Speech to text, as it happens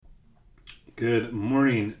Good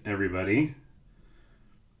morning, everybody.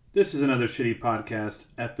 This is another Shitty Podcast,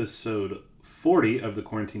 episode 40 of the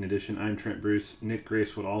Quarantine Edition. I'm Trent Bruce. Nick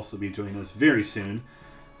Grace will also be joining us very soon.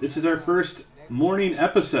 This is our first morning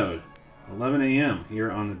episode, 11 a.m.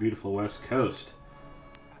 here on the beautiful West Coast.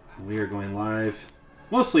 We are going live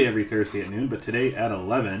mostly every Thursday at noon, but today at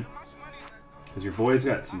 11, because your boy's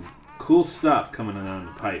got some cool stuff coming on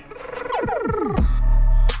the pipe.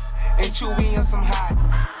 And chewy on some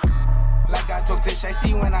hot. Like I told Tish, I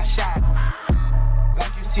see when I shot.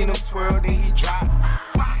 Like you seen him twirl, then he drop.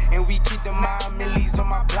 And we keep the mind millies on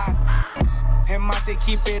my block. And Monte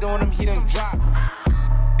keep it on him, he done drop.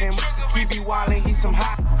 And he be wildin', he some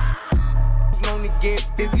hot. Known to get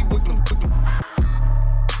busy with them.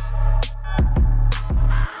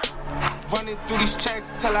 Running through these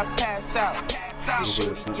checks till I pass out.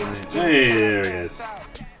 Hey, there he is.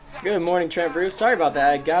 Good morning, Trent Bruce. Sorry about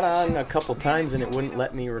that. I got on a couple times and it wouldn't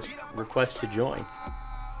let me request to join.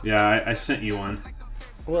 Yeah, I sent you one.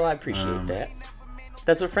 Well, I appreciate that.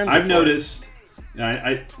 That's what friends are I've for. noticed.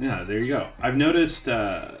 Yeah, there you go. I've noticed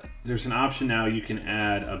there's an option now you can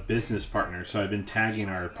add a business partner. So I've been tagging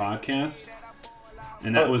our podcast,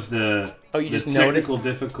 and that was the just technical noticed?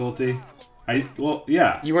 Difficulty.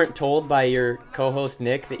 Yeah. You weren't told by your co-host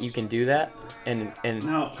Nick that you can do that, and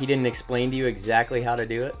No. he didn't explain to you exactly how to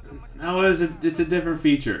do it. No, it's a different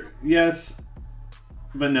feature. Yes,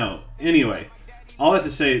 but no. Anyway, all that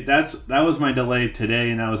to say, that was my delay today,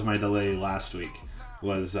 and that was my delay last week.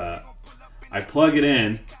 Was I plug it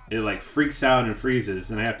in, it like freaks out and freezes,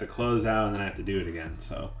 then I have to close out, and then I have to do it again.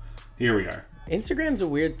 So here we are. Instagram's a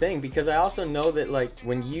weird thing because I also know that like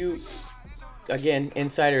when you, again,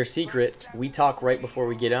 insider secret, we talk right before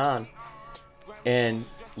we get on, and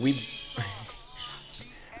we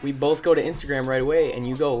both go to Instagram right away, and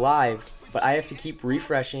you go live, but I have to keep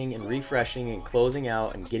refreshing and closing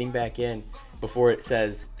out and getting back in before it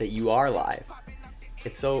says that you are live.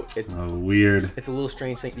 It's Weird. It's a little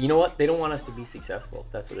strange thing. You know what? They don't want us to be successful.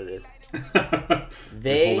 That's what it is.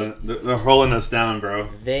 They're holding us down, bro.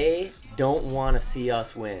 They don't want to see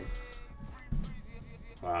us win.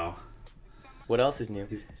 Wow. What else is new?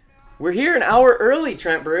 We're here an hour early,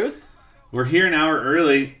 Trent Bruce. We're here an hour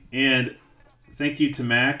early, and thank you to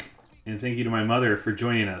Mac, and thank you to my mother for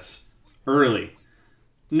joining us early.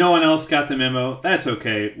 No one else got the memo. That's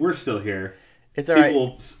okay. We're still here. It's all right.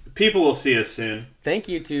 People will see us soon. Thank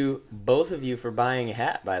you to both of you for buying a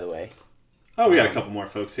hat, by the way. Oh, we got a couple more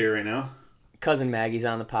folks here right now. Cousin Maggie's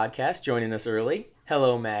on the podcast, joining us early.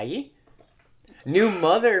 Hello, Maggie. New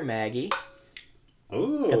mother, Maggie.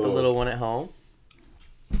 Oh. Got the little one at home.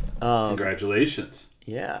 Congratulations.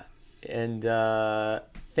 Yeah. And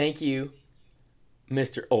thank you,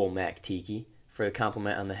 Mr. Old Mac Tiki, for the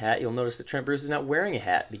compliment on the hat. You'll notice that Trent Bruce is not wearing a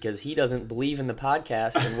hat because he doesn't believe in the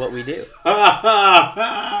podcast and what we do.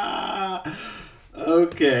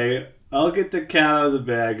 Okay. I'll get the cat out of the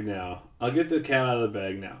bag now.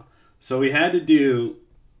 So we had to do...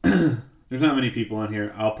 There's not many people on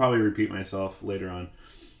here. I'll probably repeat myself later on.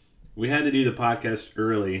 We had to do the podcast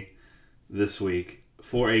early this week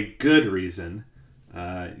for a good reason.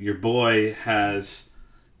 Your boy has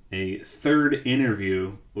a third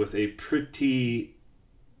interview with a pretty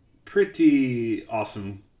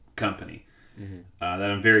awesome company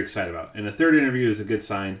that I'm very excited about. And the third interview is a good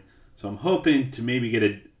sign. So I'm hoping to maybe get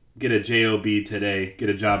a job today, get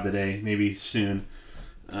a job today, maybe soon.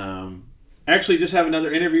 Actually, just have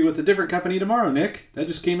another interview with a different company tomorrow, Nick. That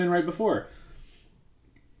just came in right before.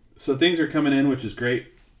 So things are coming in, which is great.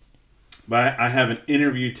 But I have an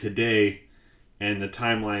interview today, and the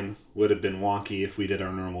timeline would have been wonky if we did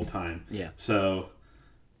our normal time. Yeah. So,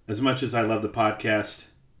 as much as I love the podcast,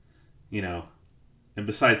 and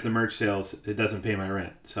besides the merch sales, it doesn't pay my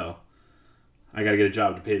rent. So, I got to get a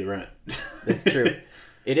job to pay the rent. That's true.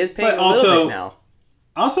 It is paying a little bit now.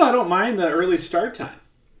 Also, I don't mind the early start time.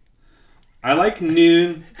 I like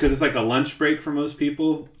noon because it's like a lunch break for most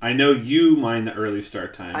people. I know you mind the early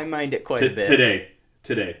start time. I mind it quite a bit.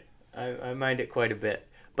 Today. I mind it quite a bit.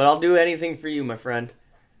 But I'll do anything for you, my friend.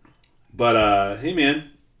 But, hey, man.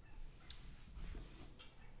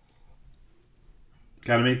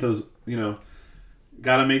 Gotta make those,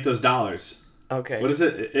 dollars. Okay. What is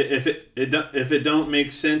it? If it don't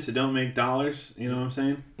make sense, it don't make dollars. You know what I'm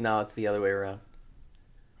saying? No, it's the other way around.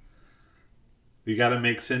 You gotta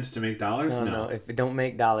make sense to make dollars? No. If it don't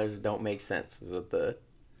make dollars, it don't make sense. Is what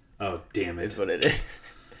Oh, damn it! Is what it is.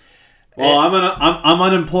 Well, I'm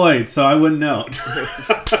unemployed, so I wouldn't know.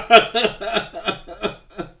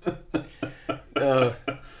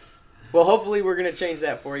 Well, hopefully we're gonna change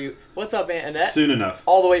that for you. What's up, Aunt Annette? Soon enough.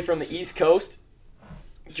 All the way from the East Coast.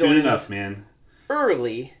 Soon enough, man.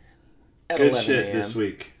 Early At Good 11 shit a.m. this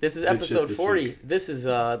week. This is Good episode shit this 40. week. This is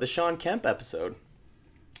the Sean Kemp episode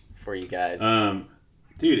for you guys.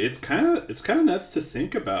 Dude, it's kind of nuts to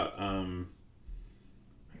think about.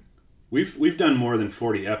 We've done more than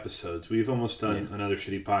 40 episodes. We've almost done Another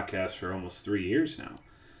Shitty Podcast for almost 3 years now.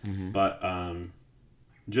 Mm-hmm. But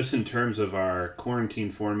just in terms of our quarantine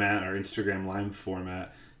format, our Instagram Live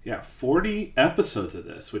format, 40 episodes of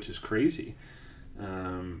this, which is crazy.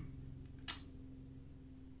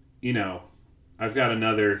 I've got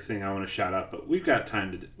another thing I want to shout out, but we got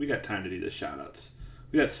time to do the shout outs.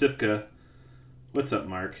 We got Sipka. What's up,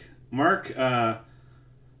 Mark? Mark,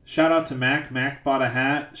 shout out to Mac. Mac bought a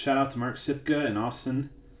hat. Shout out to Mark Sipka and Austin.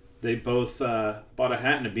 They both bought a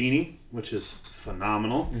hat and a beanie, which is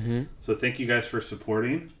phenomenal. Mm-hmm. So thank you guys for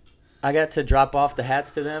supporting. I got to drop off the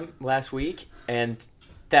hats to them last week, and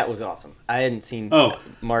that was awesome. I hadn't seen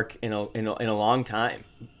Mark in a long time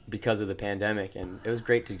because of the pandemic, and it was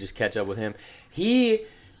great to just catch up with him. He,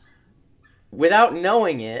 without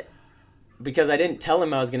knowing it, because I didn't tell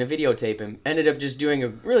him I was going to videotape him, ended up just doing a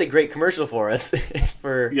really great commercial for us.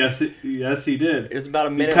 Yes, he did. It was about a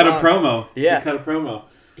minute He cut long. a promo. Yeah. He cut a promo.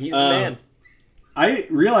 He's the man. I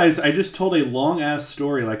realized I just told a long-ass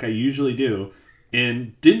story like I usually do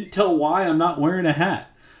and didn't tell why I'm not wearing a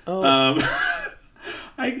hat. Oh.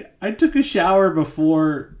 I took a shower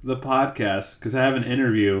before the podcast because I have an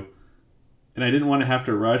interview, and I didn't want to have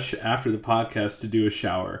to rush after the podcast to do a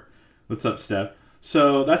shower. What's up, Steph?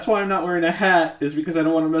 So that's why I'm not wearing a hat, is because I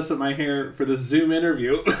don't want to mess up my hair for this Zoom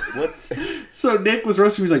interview. So Nick was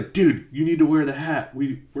roasting me. He's like, dude, you need to wear the hat.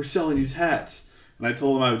 We're selling these hats. And I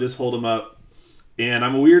told him I would just hold them up. And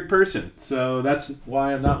I'm a weird person, so that's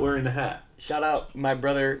why I'm not wearing the hat. Shout out, my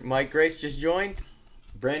brother Mike Grace just joined.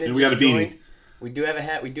 Brandon and we just got a beanie. joined. We do have a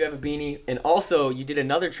hat. We do have a beanie. And also, you did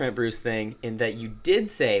another Trent Bruce thing in that you did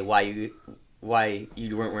say why you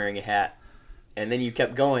weren't wearing a hat. And then you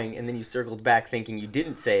kept going, and then you circled back thinking you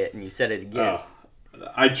didn't say it, and you said it again. Oh,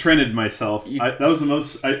 I Trented myself. That was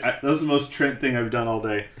the most Trent thing I've done all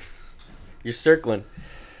day. You're circling.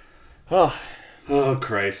 Oh,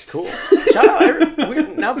 Christ. Cool. Shout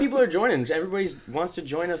out. Now people are joining. Everybody wants to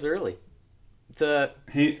join us early.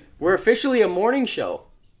 We're officially a morning show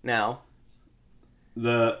now.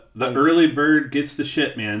 The early bird gets the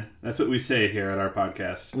shit, man. That's what we say here at our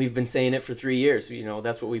podcast. We've been saying it for 3 years.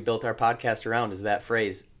 That's what we built our podcast around, is that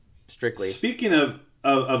phrase, strictly. Speaking of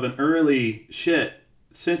an early shit,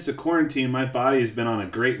 since the quarantine, my body has been on a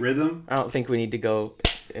great rhythm. I don't think we need to go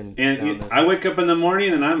and I wake up in the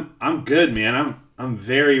morning and I'm good, man. I'm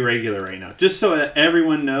very regular right now. Just so that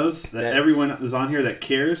everyone knows, everyone is on here that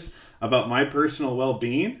cares about my personal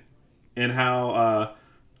well-being and how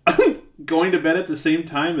going to bed at the same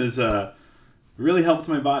time is really helped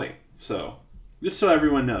my body. So just so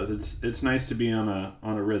everyone knows, it's nice to be on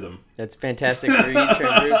a rhythm. That's fantastic for you,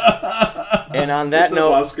 Trent Bruce. And on that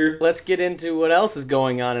note, Oscar? Let's get into what else is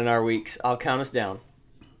going on in our weeks. I'll count us down.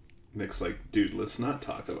 Nick's like, dude, let's not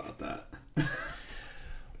talk about that.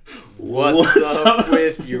 What's up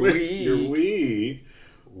with your week?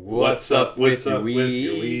 What's up with your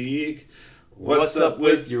week? What's up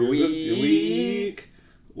with your week?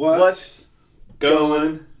 What's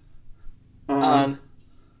going on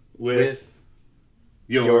with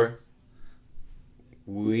your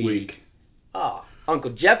week? Oh,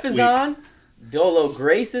 Uncle Jeff is on. Dolo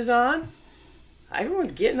Grace is on.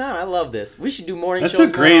 Everyone's getting on. I love this. We should do morning shows.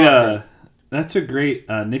 That's a great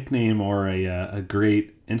nickname or a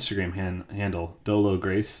great Instagram handle. Dolo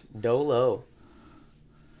Grace. Dolo.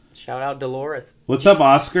 Shout out Dolores. What's up,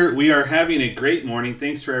 Oscar? We are having a great morning.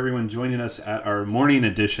 Thanks for everyone joining us at our morning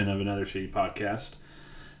edition of Another Shitty Podcast.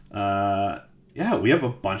 We have a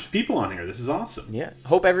bunch of people on here. This is awesome. Yeah.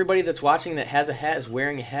 Hope everybody that's watching that has a hat is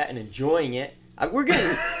wearing a hat and enjoying it.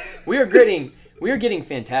 We are getting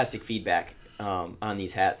fantastic feedback on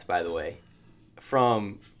these hats, by the way,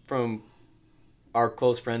 from our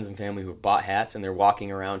close friends and family who've bought hats, and they're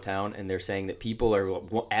walking around town and they're saying that people are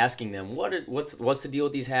asking them, what's the deal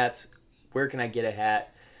with these hats? Where can I get a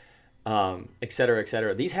hat? Et cetera, et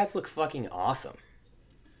cetera. These hats look fucking awesome.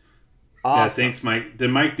 Yeah, thanks, Mike.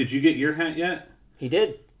 Did you get your hat yet? He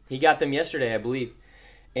did. He got them yesterday, I believe.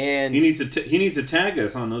 And he needs to tag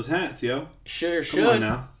us on those hats, yo. Sure Come on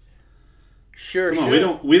now. Sure. Come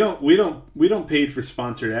on, we don't pay for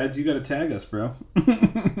sponsored ads. You got to tag us, bro.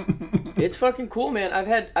 It's fucking cool, man.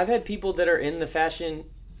 I've had people that are in the fashion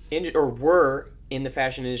or were in the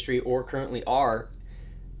fashion industry or currently are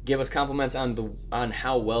give us compliments on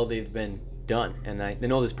how well they've been done. And I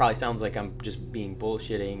know this probably sounds like I'm just being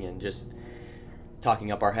bullshitting and just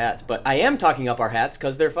talking up our hats, but I am talking up our hats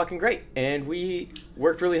because they're fucking great, and we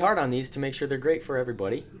worked really hard on these to make sure they're great for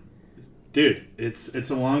everybody. Dude, it's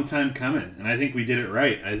a long time coming, and I think we did it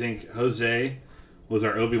right. I think Jose was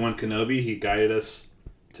our Obi-Wan Kenobi. He guided us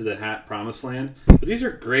to the hat promised land. But these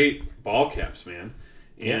are great ball caps, man.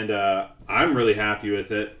 And I'm really happy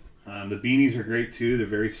with it. The beanies are great, too. They're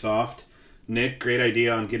very soft. Nick, great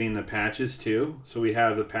idea on getting the patches, too. So we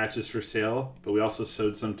have the patches for sale, but we also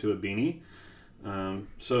sewed some to a beanie.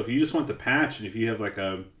 So if you just want the patch, and if you have like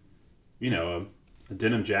a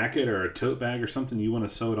denim jacket or a tote bag or something, you want to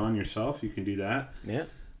sew it on yourself, you can do that. Yeah.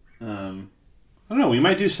 I don't know. We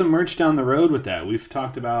might do some merch down the road with that. We've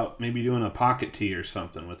talked about maybe doing a pocket tee or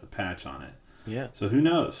something with a patch on it. Yeah. So who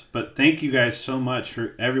knows? But thank you guys so much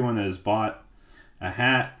for everyone that has bought a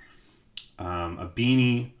hat, a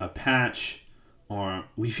beanie, a patch, or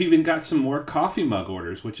we've even got some more coffee mug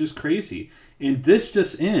orders, which is crazy. And this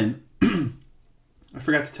just in, I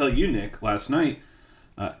forgot to tell you, Nick, last night,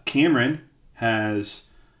 Cameron has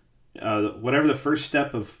whatever the first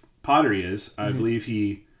step of pottery is. I believe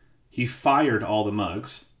he fired all the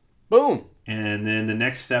mugs. Boom. And then the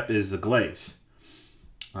next step is the glaze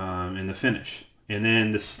and the finish. And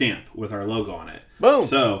then the stamp with our logo on it. Boom.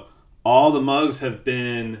 So all the mugs have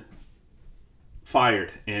been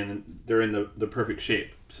fired and they're in the perfect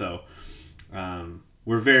shape. So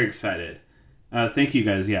we're very excited. Thank you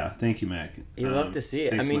guys. Yeah, thank you, Mac. You love to see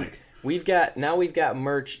it. Thanks, I mean, Mike. we've got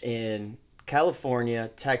merch in California,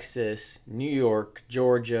 Texas, New York,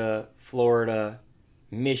 Georgia, Florida,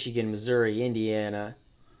 Michigan, Missouri, Indiana.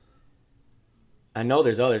 I know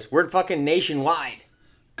there's others. We're fucking nationwide.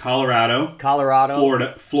 Colorado.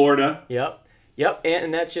 Florida. Yep.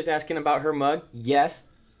 And that's just asking about her mug. Yes,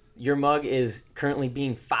 your mug is currently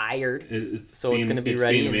being fired, it's going to be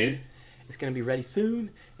ready. Being made. It's going to be ready soon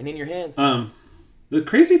and in your hands. The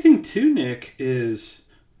crazy thing too, Nick, is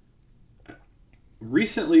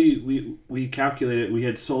recently we calculated we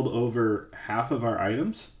had sold over half of our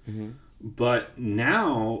items, but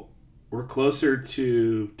now we're closer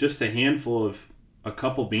to just a handful of a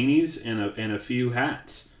couple beanies and a few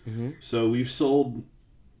hats. So we've sold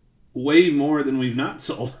way more than we've not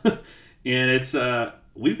sold, and it's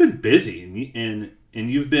we've been busy, and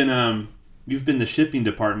you've been the shipping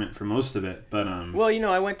department for most of it, but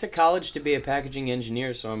well, I went to college to be a packaging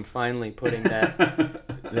engineer, so I'm finally putting that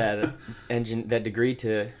degree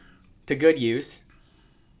to good use.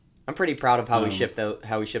 I'm pretty proud of how we ship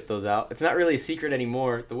those out. It's not really a secret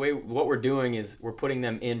anymore. What we're doing is we're putting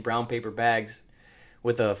them in brown paper bags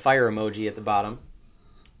with a fire emoji at the bottom,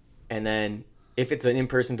 and then if it's an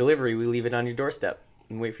in-person delivery, we leave it on your doorstep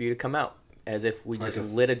and wait for you to come out, as if we just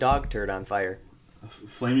lit a dog turd on fire. A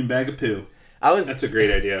flaming bag of poo. That's a great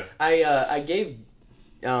idea. I gave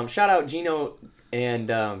shout out Gino and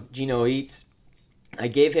Gino Eats. I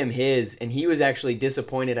gave him his, and he was actually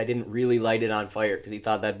disappointed I didn't really light it on fire because he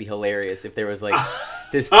thought that'd be hilarious if there was like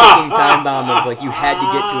this ticking time bomb of like you had to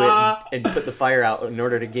get to it and put the fire out in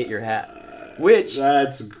order to get your hat. Which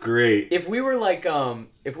that's great. If we were like a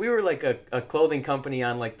clothing company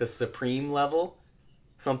on like the Supreme level,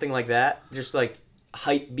 something like that, just like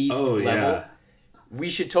hype beast level. Yeah. We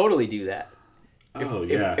should totally do that.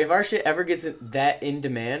 If our shit ever gets that in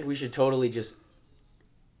demand, we should totally just...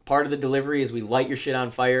 Part of the delivery is we light your shit on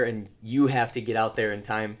fire and you have to get out there in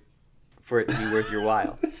time for it to be worth your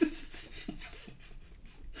while.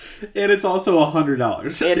 And it's also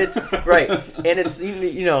 $100. And it's... Right. And it's,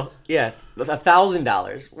 it's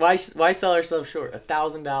 $1,000. Why sell ourselves short?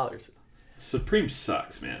 $1,000. Supreme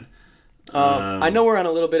sucks, man. I know we're on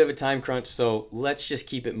a little bit of a time crunch, so let's just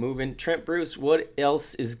keep it moving. Trent Bruce, what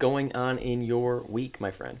else is going on in your week,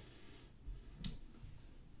 my friend?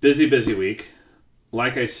 Busy week.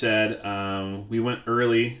 Like I said, we went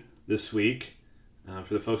early this week.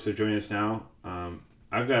 For the folks that are joining us now,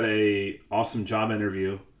 I've got a awesome job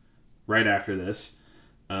interview right after this.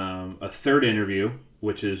 A third interview,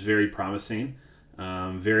 which is very promising.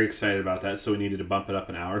 Very excited about that, so we needed to bump it up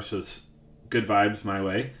an hour, so it's good vibes my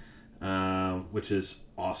way. Which is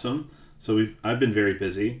awesome. So I've been very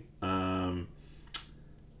busy.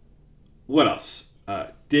 What else?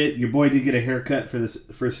 Your boy did get a haircut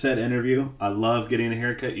for said interview. I love getting a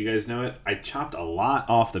haircut. You guys know it. I chopped a lot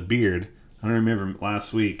off the beard. I don't remember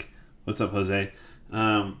last week. What's up, Jose?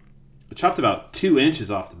 I chopped about 2 inches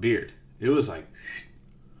off the beard. It was like,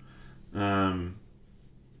 I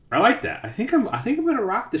like that. I think I'm gonna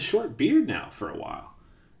rock the short beard now for a while.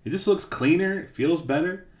 It just looks cleaner. It feels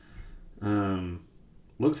better.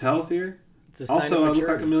 Looks healthier. Also, I look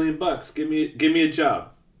like $1 million. Give me a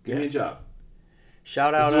job. Give me a job.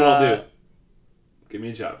 Shout out. This is what I'll do. Give me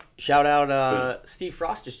a job. Shout out. Steve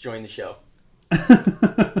Frost just joined the show.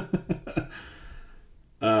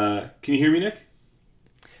 Can you hear me, Nick?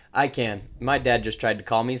 I can. My dad just tried to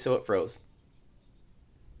call me, so it froze.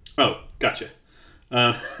 Oh, gotcha.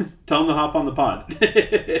 Tell him to hop on the pod.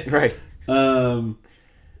 Right.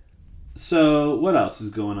 So, what else is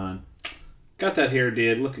going on? Got that hair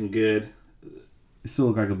did, looking good. You still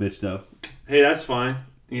look like a bitch, though. Hey, that's fine.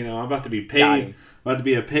 You know, I'm about to be paid. About to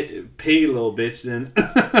be a paid little bitch then.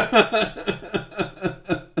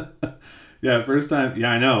 Yeah, first time.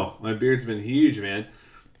 Yeah, I know. My beard's been huge, man.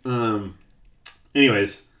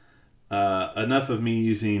 Anyways, enough of me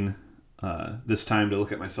using this time to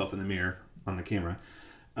look at myself in the mirror on the camera.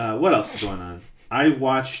 What else is going on? I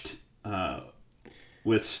watched,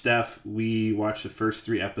 with Steph, we watched the first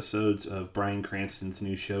 3 episodes of Bryan Cranston's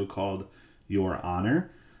new show called Your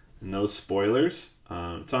Honor. No spoilers.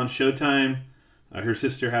 It's on Showtime. Her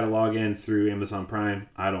sister had a login through Amazon Prime.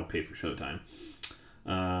 I don't pay for Showtime.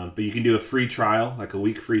 But you can do a free trial, like a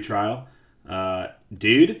week free trial.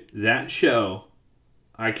 Dude, that show,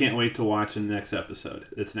 I can't wait to watch the next episode.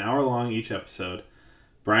 It's an hour long each episode.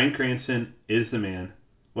 Bryan Cranston is the man.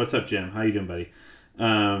 What's up, Jim? How you doing, buddy?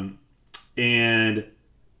 And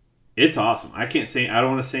it's awesome. I don't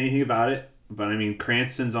want to say anything about it, but I mean,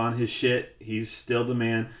 Cranston's on his shit. He's still the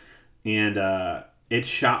man. And it's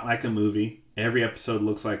shot like a movie. Every episode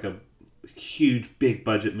looks like a huge, big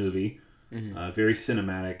budget movie. Mm-hmm. Very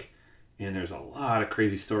cinematic. And there's a lot of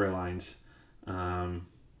crazy storylines.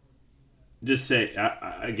 Just say,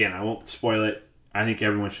 again, I won't spoil it. I think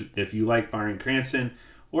everyone should, if you like Bryan Cranston,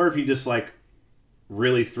 or if you just like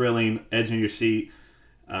really thrilling, edge on your seat,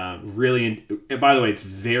 by the way, it's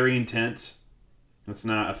very intense. It's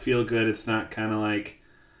not a feel good. It's not kind of like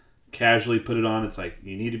casually put it on. It's like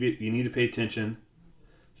you need to pay attention.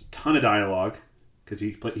 There's a ton of dialogue because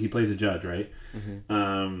he plays a judge, right?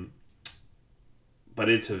 Mm-hmm. But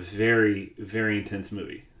it's a very, very intense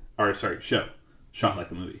movie. Show. Shot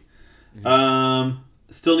like a movie. Mm-hmm.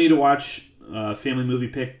 Still need to watch family movie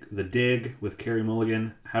pick, The Dig with Carey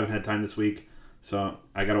Mulligan. Haven't had time this week, so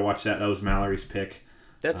I got to watch that. That was Mallory's pick.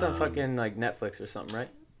 That's on fucking like Netflix or something, right?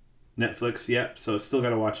 Netflix, yep. So still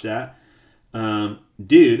got to watch that.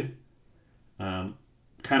 Dude, kind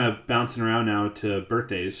of bouncing around now to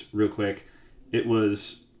birthdays real quick. It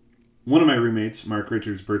was one of my roommates, Mark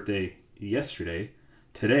Richards' birthday yesterday.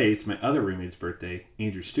 Today, it's my other roommate's birthday,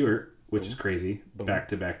 Andrew Stewart, which is crazy. Boom.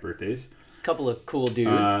 Back-to-back birthdays. Couple of cool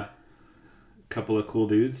dudes.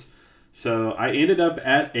 So I ended up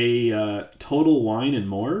at a Total Wine and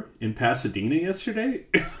More in Pasadena yesterday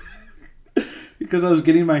because I was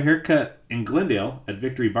getting my haircut in Glendale at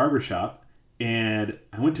Victory Barbershop, and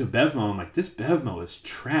I went to a Bevmo. I'm like, this Bevmo is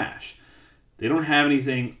trash. They don't have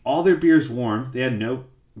anything. All their beer's warm. They had no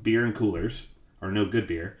beer in coolers, or no good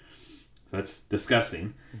beer. So that's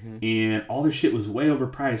disgusting. Mm-hmm. And all their shit was way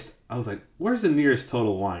overpriced. I was like, where's the nearest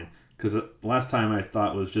Total Wine? Because the last time I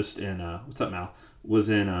thought was just in, what's up, Mal? Was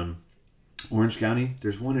in Orange County.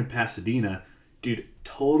 There's one in Pasadena. Dude,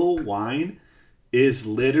 Total Wine is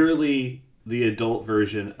literally the adult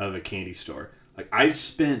version of a candy store. Like, I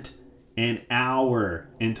spent an hour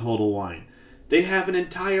in Total Wine. They have an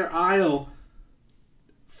entire aisle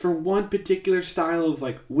for one particular style of,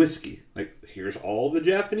 like, whiskey. Like, here's all the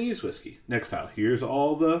Japanese whiskey. Next aisle. Here's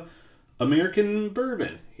all the American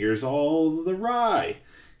bourbon. Here's all the rye.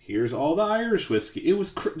 Here's all the Irish whiskey. It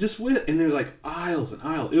was and there's like aisles and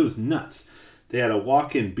aisles. It was nuts. They had a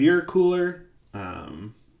walk-in beer cooler,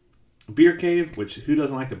 beer cave, which who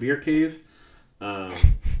doesn't like a beer cave? But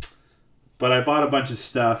I bought a bunch of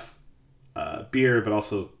stuff, beer, but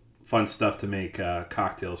also fun stuff to make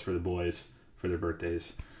cocktails for the boys for their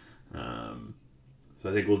birthdays. So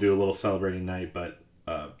I think we'll do a little celebrating night, but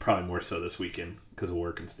probably more so this weekend because of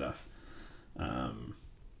work and stuff.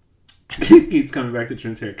 Keeps coming back to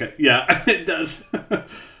Trent's haircut. Yeah, it does.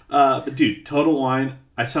 But dude, Total Wine.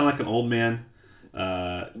 I sound like an old man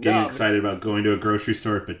getting excited about going to a grocery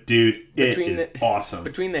store, but dude, it is awesome.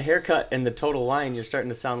 Between the haircut and the Total Wine, you're starting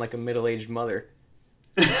to sound like a middle-aged mother.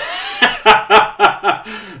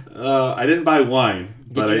 I didn't buy wine.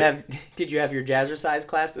 Did you have your jazzercise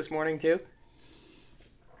class this morning too?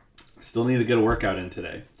 Still need to get a workout in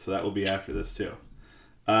today, so that will be after this too.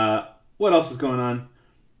 What else is going on?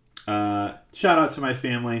 Shout out to my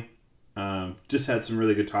family. Just had some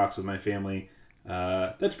really good talks with my family.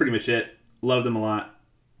 That's pretty much it. Love them a lot.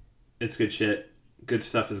 It's good shit. Good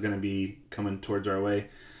stuff is going to be coming towards our way.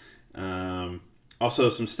 Also,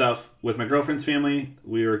 some stuff with my girlfriend's family.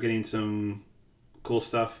 We are getting some cool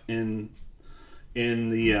stuff in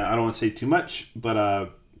the, I don't want to say too much, but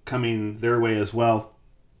coming their way as well.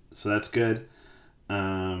 So that's good.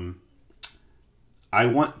 I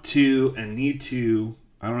want to and need to,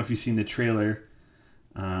 I don't know if you've seen the trailer.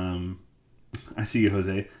 I see you,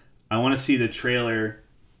 Jose. I want to see the trailer,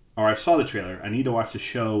 or I saw the trailer. I need to watch the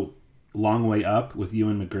show Long Way Up with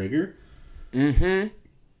Ewan McGregor. Mm-hmm.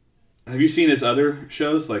 Have you seen his other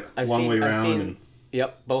shows, like Long Way Round?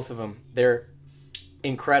 Yep, both of them. They're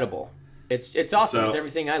incredible. It's awesome. It's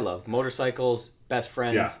everything I love. Motorcycles, best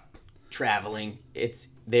friends, traveling.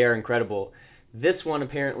 They are incredible. This one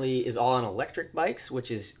apparently is all on electric bikes, which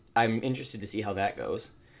is, I'm interested to see how that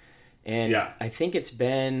goes. And I think it's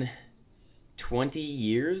been 20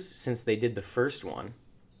 years since they did the first one.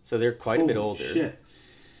 So they're quite a bit older. Shit.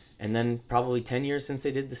 And then probably 10 years since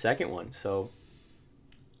they did the second one. So,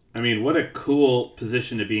 I mean, what a cool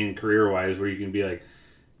position to be in career-wise, where you can be like,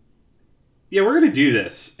 yeah, we're going to do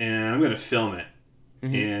this, and I'm going to film it.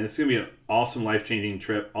 Mm-hmm. And it's going to be an awesome, life-changing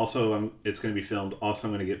trip. Also, it's going to be filmed. Also,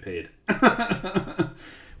 I'm going to get paid.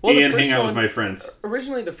 And hang out with my friends.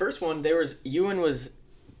 Originally, the first one, Ewan was,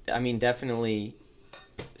 I mean, definitely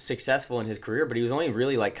successful in his career, but he was only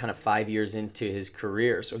really like kind of 5 years into his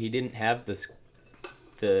career, so he didn't have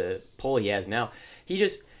the pull he has now.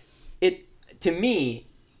 To me,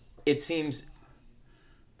 it seems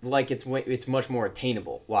like it's much more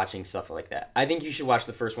attainable watching stuff like that. I think you should watch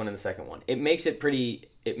the first one and the second one. It makes it pretty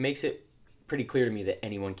clear to me that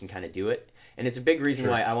anyone can kind of do it. And it's a big reason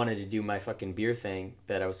why I wanted to do my fucking beer thing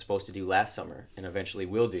that I was supposed to do last summer and eventually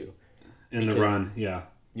will do. The run, yeah.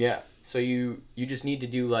 Yeah. So you just need to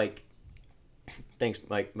do like, thanks,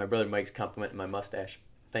 Mike. My brother Mike's complimenting my mustache.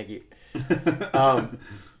 Thank you.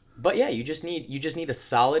 But yeah, you just need a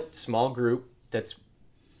solid small group that's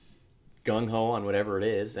gung ho on whatever it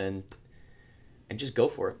is, and just go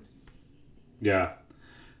for it. Yeah,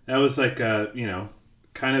 that was like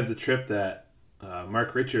kind of the trip that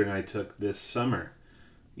Mark Richard and I took this summer.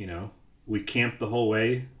 We camped the whole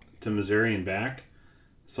way to Missouri and back,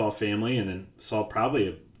 saw family, and then saw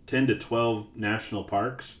probably 10 to 12 national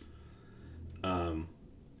parks.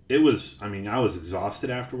 It was, I mean, I was exhausted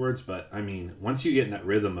afterwards, but I mean, once you get in that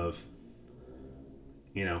rhythm of,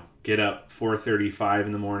 get up 4:35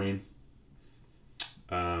 in the morning,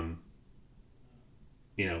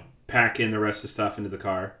 pack in the rest of the stuff into the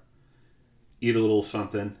car, eat a little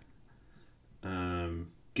something,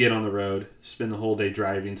 get on the road, spend the whole day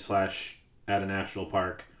driving / at a national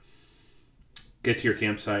park, get to your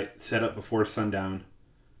campsite, set up before sundown,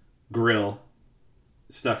 grill,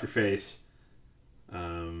 stuff your face,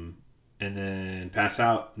 and then pass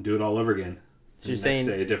out and do it all over again. So you're saying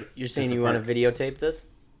you want to videotape this?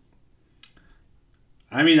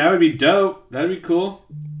 I mean, that would be dope. That'd be cool.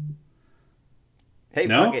 Hey,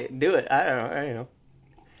 fuck it. Do it. I don't know.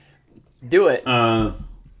 Do it.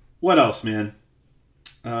 What else, man?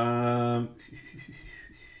 Have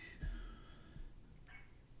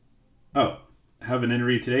an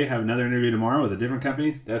interview today. Have another interview tomorrow with a different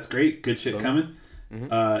company. That's great. Good shit coming.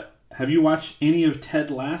 Mm-hmm. Have you watched any of Ted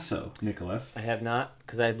Lasso, Nicholas? I have not,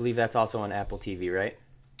 because I believe that's also on Apple TV, right?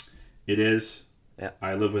 It is. Yeah.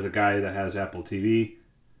 I live with a guy that has Apple TV.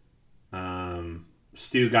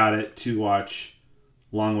 Stu got it to watch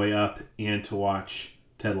Long Way Up and to watch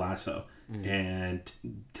Ted Lasso. Mm. And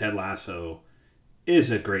Ted Lasso is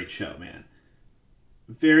a great show, man.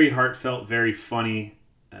 Very heartfelt, very funny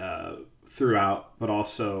throughout, but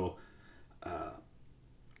also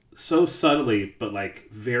so subtly, but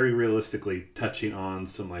like very realistically touching on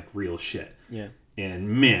some like real shit. Yeah. And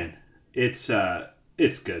man, it's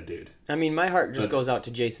good, dude. I mean, my heart just goes out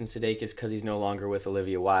to Jason Sudeikis because he's no longer with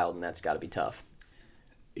Olivia Wilde, and that's got to be tough.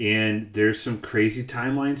 And there's some crazy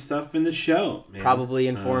timeline stuff in the show, man. Probably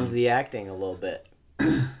informs the acting a little bit.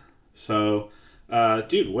 So,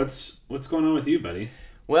 dude, what's going on with you, buddy?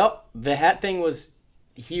 Well, the hat thing was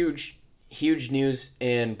huge news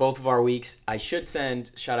in both of our weeks. I should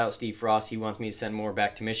shout out Steve Frost. He wants me to send more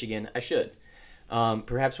back to Michigan. I should.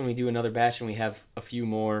 Perhaps when we do another batch and we have a few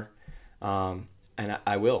more, and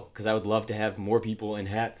I will, because I would love to have more people in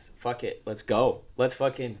hats. Fuck it. Let's go. Let's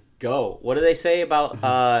fucking go. What do they say about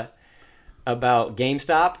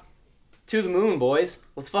GameStop? To the moon, boys.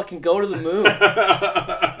 Let's fucking go to the moon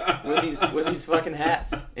with these fucking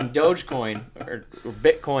hats and Dogecoin or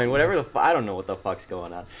Bitcoin, whatever I don't know what the fuck's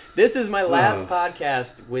going on. This is my last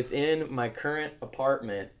podcast within my current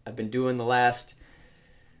apartment. I've been doing the last.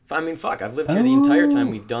 I've lived here the entire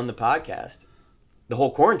time we've done the podcast. The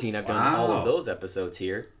whole quarantine, I've done all of those episodes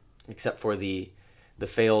here, except for the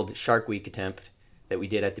failed Shark Week attempt that we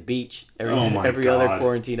did at the beach. Every other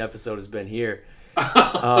quarantine episode has been here.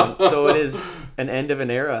 So it is an end of an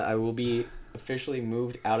era. I will be officially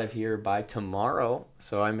moved out of here by tomorrow,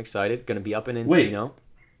 so I'm excited. Going to be up in Encino. Wait,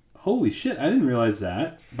 holy shit, I didn't realize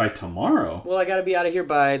that. By tomorrow? Well, I got to be out of here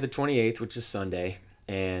by the 28th, which is Sunday,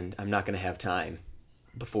 and I'm not going to have time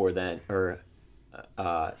before then, or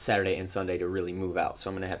Saturday and Sunday to really move out. So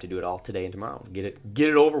I'm gonna have to do it all today and tomorrow. Get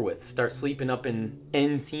it over with. Start sleeping up in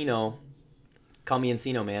Encino. Call me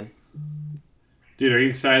Encino, man. Dude, are you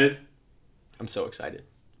excited? I'm so excited.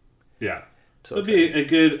 Yeah. So it'll be a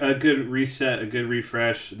good reset, a good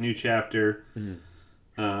refresh, a new chapter.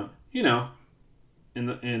 Mm-hmm.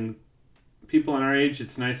 In people in our age,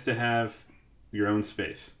 it's nice to have your own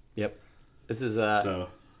space. Yep. This is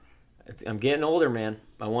I'm getting older, man.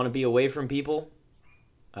 I want to be away from people.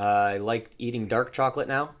 I like eating dark chocolate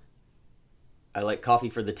now. I like coffee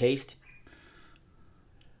for the taste.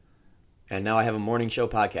 And now I have a morning show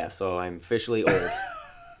podcast, so I'm officially old.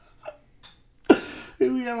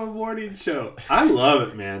 We have a morning show. I love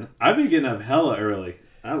it, man. I've been getting up hella early.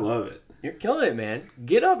 I love it. You're killing it, man.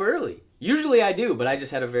 Get up early. Usually I do, but I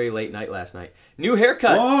just had a very late night last night. New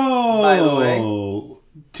haircut, by the way.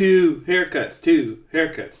 Two haircuts.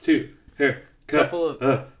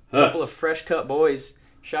 Couple of fresh cut boys.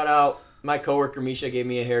 Shout out my coworker Misha gave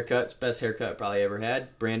me a haircut. It's the best haircut I probably ever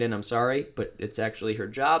had. Brandon, I'm sorry, but it's actually her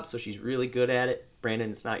job, so she's really good at it.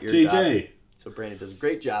 Brandon, it's not your job. So Brandon does a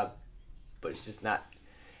great job, but it's just not.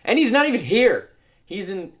 And he's not even here.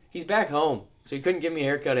 He's back home, so he couldn't give me a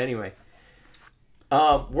haircut anyway.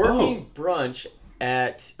 Working brunch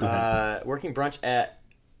at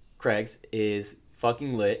Craig's is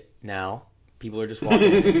fucking lit now. People are just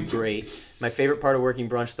walking in. It's great. My favorite part of working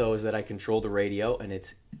brunch, though, is that I control the radio, and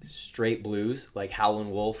it's straight blues, like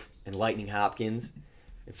Howlin' Wolf and Lightning Hopkins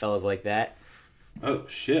and fellas like that. Oh,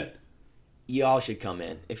 shit. Y'all should come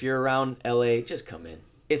in. If you're around L.A., just come in.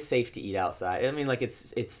 It's safe to eat outside. I mean, like,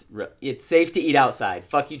 it's safe to eat outside.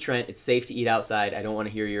 Fuck you, Trent. It's safe to eat outside. I don't want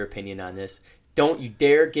to hear your opinion on this. Don't you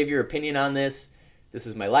dare give your opinion on this. This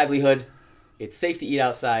is my livelihood. It's safe to eat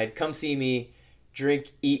outside. Come see me.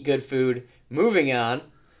 Drink, eat good food. Moving on.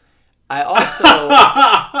 I also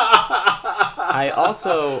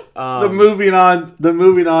the moving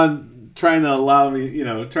on trying to allow me,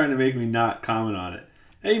 trying to make me not comment on it.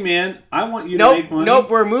 Hey man, I want you to make money. Nope,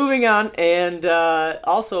 we're moving on. And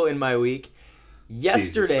also in my week,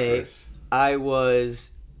 yesterday I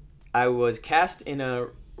was cast in a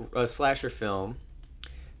slasher film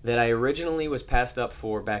that I originally was passed up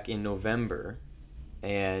for back in November,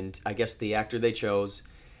 and I guess the actor they chose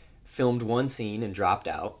filmed one scene and dropped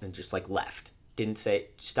out and just left. Didn't say,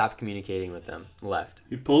 stopped communicating with them, left.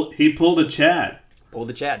 He pulled a Chad.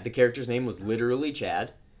 The character's name was literally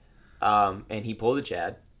Chad. And he pulled a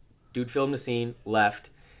Chad. Dude filmed a scene,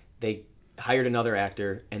 left. They hired another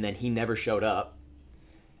actor, and then he never showed up.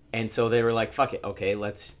 And so they were like, fuck it, okay,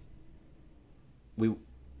 let's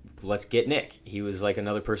get Nick. He was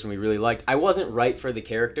another person we really liked. I wasn't right for the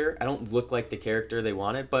character. I don't look like the character they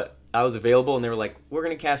wanted, but I was available, and they were like, we're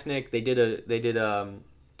gonna cast Nick. They did a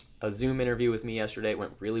Zoom interview with me yesterday. It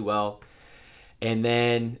went really well. And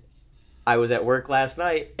then I was at work last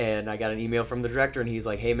night, and I got an email from the director, and he's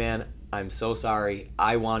like, hey man, I'm so sorry.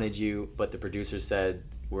 I wanted you, but the producers said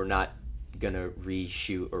we're not gonna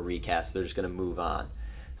reshoot or recast. They're just gonna move on.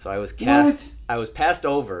 So I was cast. What? I was passed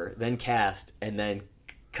over, then cast, and then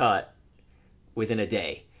cut within a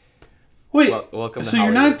day. Wait, welcome to so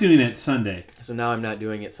Hollywood. You're not doing it Sunday? So now I'm not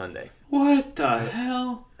doing it Sunday. What the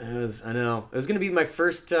hell? I know. It was gonna be my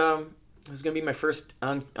first. It was gonna be my first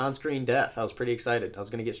on-screen death. I was pretty excited. I was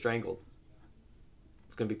gonna get strangled.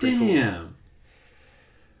 It's gonna be pretty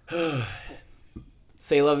cool.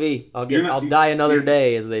 C'est la vie. I'll die another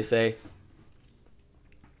day, as they say.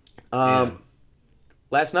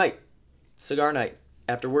 Last night, cigar night.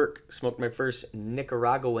 After work, smoked my first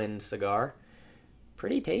Nicaraguan cigar.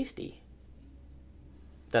 Pretty tasty.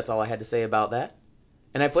 That's all I had to say about that.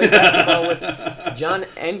 And I played basketball with John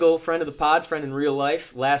Engel, friend of the pod, friend in real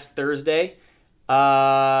life, last Thursday.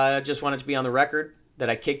 I just wanted to be on the record that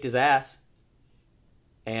I kicked his ass.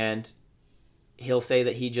 And he'll say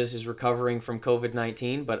that he just is recovering from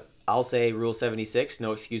COVID-19, but I'll say Rule 76,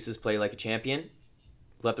 no excuses, play like a champion.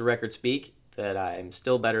 Let the record speak that I'm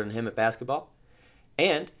still better than him at basketball.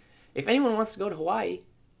 And if anyone wants to go to Hawaii,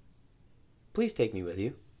 please take me with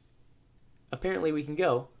you. Apparently we can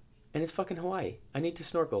go, and it's fucking Hawaii. I need to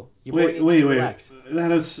snorkel. Your boy needs to relax.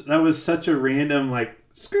 That was such a random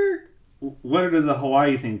skirt. Where did the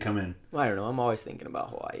Hawaii thing come in? Well, I don't know. I'm always thinking about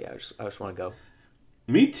Hawaii. I just want to go.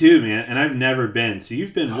 Me too, man. And I've never been. So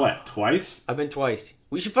you've been what? Twice? I've been twice.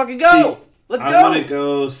 We should fucking go. Let's go. I want to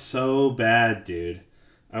go so bad, dude.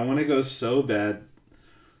 I want to go so bad.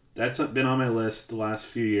 That's been on my list the last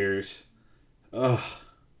few years. Ugh.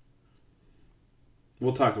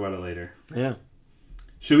 We'll talk about it later. Yeah.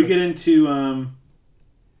 Should we get into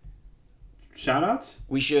shout-outs?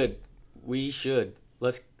 We should.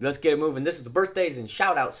 Let's get it moving. This is the birthdays and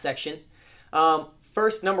shout-outs section.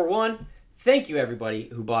 First, number one, thank you everybody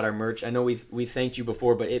who bought our merch. I know we've thanked you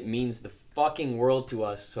before, but it means the fucking world to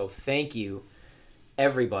us. So thank you,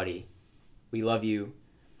 everybody. We love you.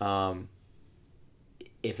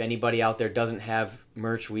 If anybody out there doesn't have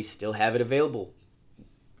merch, we still have it available.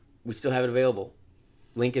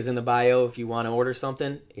 Link is in the bio if you want to order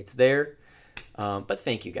something. It's there. But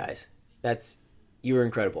thank you guys. You were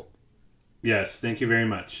incredible. Yes, thank you very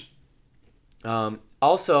much.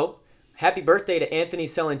 Also, happy birthday to Anthony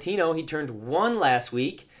Celentino. He turned 1 last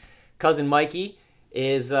week. Cousin Mikey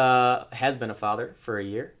has been a father for a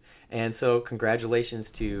year. And so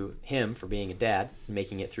congratulations to him for being a dad,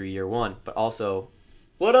 making it through year 1. But also,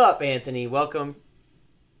 what up, Anthony? Welcome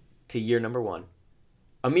to year number 1.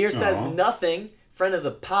 Amir says nothing. Friend of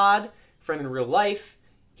the pod, friend in real life.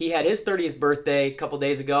 He had his 30th birthday a couple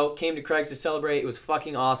days ago. Came to Craig's to celebrate. It was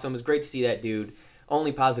fucking awesome. It was great to see that dude.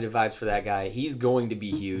 Only positive vibes for that guy. He's going to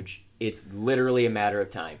be huge. It's literally a matter of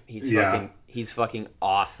time. He's fucking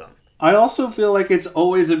awesome. I also feel like it's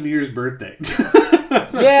always Amir's birthday.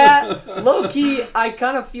 Yeah, low key, I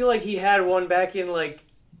kind of feel like he had one back in like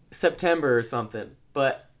September or something.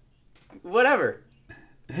 But whatever.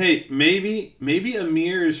 Hey, maybe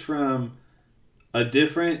Amir is from a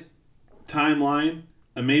different timeline,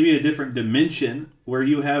 maybe a different dimension where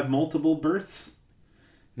you have multiple births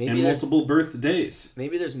and multiple birthdays.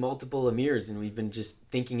 Maybe there's multiple Amirs and we've been just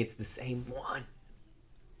thinking it's the same one.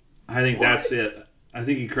 I think that's it. I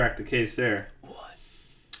think you cracked the case there.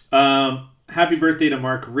 What? Happy birthday to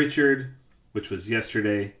Mark Richard, which was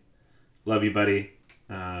yesterday. Love you, buddy.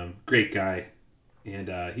 Great guy.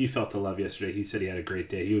 And he felt the love yesterday. He said he had a great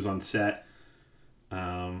day. He was on set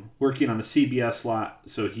working on the CBS lot,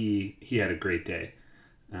 so he had a great day,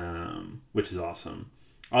 which is awesome.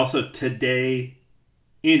 Also, today,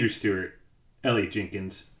 Andrew Stewart, Elliot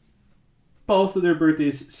Jenkins, both of their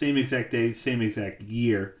birthdays, same exact day, same exact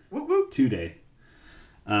year, Whoop, whoop. today.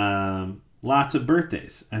 Lots of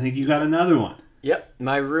birthdays. I think you got another one. Yep,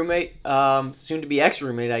 my roommate, soon-to-be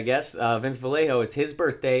ex-roommate, I guess, Vince Vallejo, it's his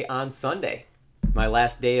birthday on Sunday. My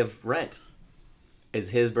last day of rent is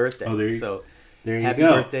his birthday. Oh, there you go. Happy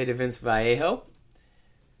birthday to Vince Vallejo.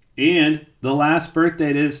 And the last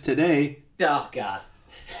birthday is today. Oh, God.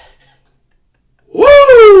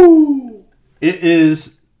 Woo! It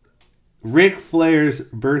is Ric Flair's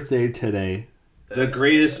birthday today. The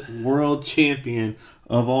greatest world champion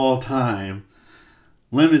of all time.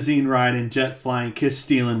 Limousine riding, jet flying, kiss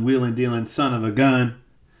stealing, wheeling dealing, son of a gun.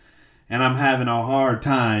 And I'm having a hard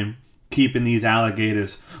time keeping these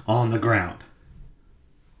alligators on the ground.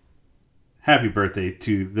 Happy birthday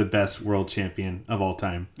to the best world champion of all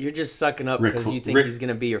time. You're just sucking up because you think he's going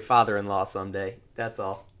to be your father-in-law someday. That's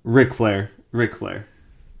all. Ric Flair.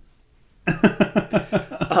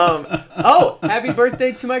 Happy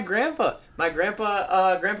birthday to my grandpa. My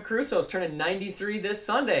Grandpa Caruso is turning 93 this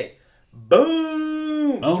Sunday.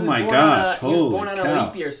 Boom! Oh my gosh. He was born on a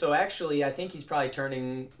leap year, so actually I think he's probably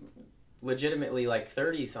turning legitimately like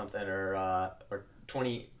 30-something or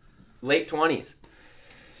 20, late 20s.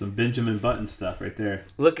 Some Benjamin Button stuff right there.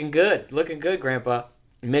 Looking good, Grandpa.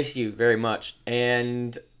 Miss you very much.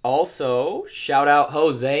 And also, shout out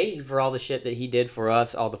Jose for all the shit that he did for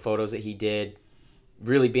us, all the photos that he did,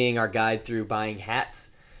 really being our guide through buying hats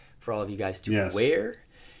for all of you guys to wear.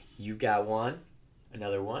 You got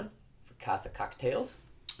another one for Casa Cocktails.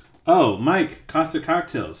 Oh, Mike, Casa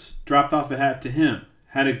Cocktails. Dropped off a hat to him.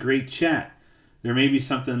 Had a great chat. There may be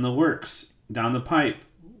something in the works down the pipe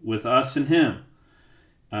with us and him.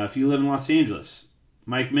 If you live in Los Angeles,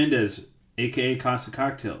 Mike Mendez, a.k.a. Casa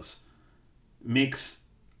Cocktails, makes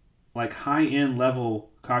like high-end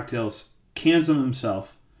level cocktails, cans them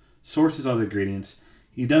himself, sources all the ingredients.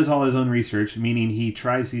 He does all his own research, meaning he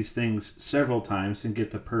tries these things several times and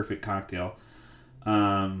get the perfect cocktail.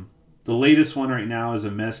 The latest one right now is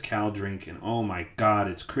a mezcal drink, and oh my god,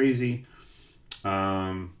 it's crazy.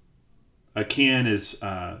 A can is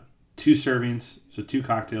 2 servings, so 2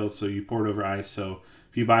 cocktails, so you pour it over ice. So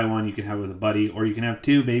if you buy one, you can have it with a buddy, or you can have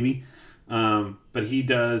 2, baby. But he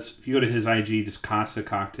does, if you go to his IG, just Casa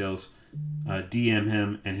Cocktails, DM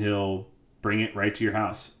him, and he'll bring it right to your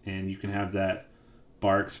house. And you can have that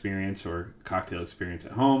bar experience or cocktail experience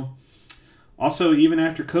at home. Also, even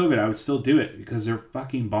after COVID, I would still do it because they're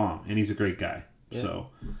fucking bomb, and he's a great guy. Yeah. So,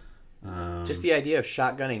 just the idea of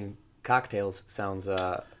shotgunning cocktails sounds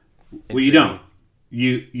well, you don't.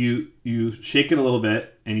 You shake it a little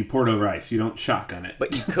bit and you pour it over ice. You don't shotgun it.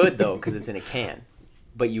 But you could though, because it's in a can.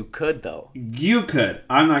 But you could though. You could.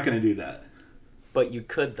 I'm not going to do that. But you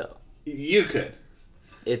could though. You could.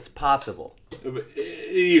 It's possible.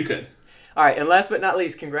 You could. All right, and last but not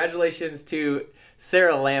least, congratulations to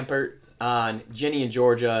Sarah Lampert. on Ginny and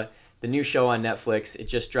Georgia, the new show on Netflix. It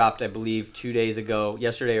just dropped, I believe,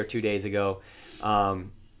 yesterday or 2 days ago.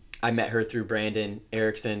 I met her through Brandon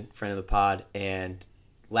Erickson, friend of the pod, and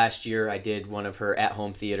last year I did one of her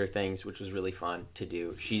at-home theater things, which was really fun to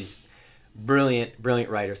do. She's brilliant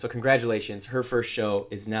writer. So congratulations. Her first show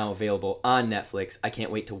is now available on Netflix. I can't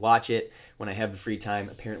wait to watch it when I have the free time.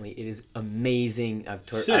 Apparently it is amazing. I've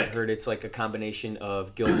heard it's like a combination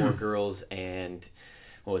of Gilmore Girls and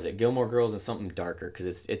Gilmore Girls and something darker,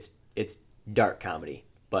 because it's dark comedy,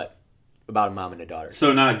 but about a mom and a daughter.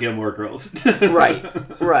 So not Gilmore Girls. Right.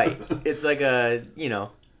 It's like a,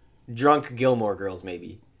 drunk Gilmore Girls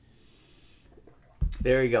maybe.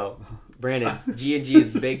 There you go. Brandon, G&G is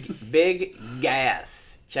big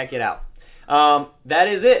gas. Check it out. That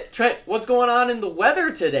is it. Trent, what's going on in the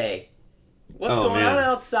weather today? What's going on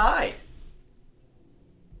outside?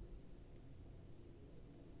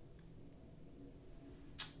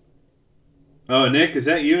 Oh, Nick, is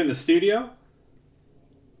that you in the studio?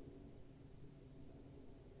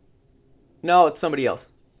 No, it's somebody else.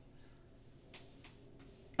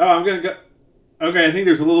 Oh, I'm going to go... Okay, I think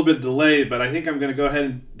there's a little bit delayed, but I think I'm going to go ahead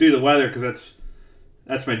and do the weather because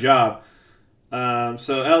that's my job.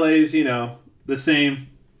 So LA's, the same.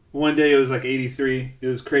 One day it was like 83. It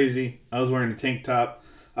was crazy. I was wearing a tank top.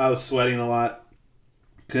 I was sweating a lot.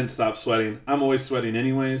 Couldn't stop sweating. I'm always sweating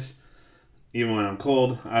anyways, even when I'm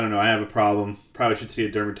cold. I don't know. I have a problem. Probably should see a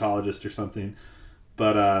dermatologist or something.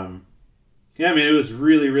 But, it was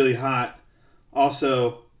really, really hot.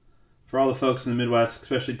 Also, for all the folks in the Midwest,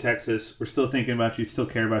 especially Texas, we're still thinking about you, still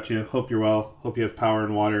care about you. Hope you're well. Hope you have power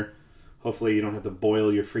and water. Hopefully you don't have to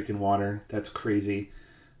boil your freaking water. That's crazy.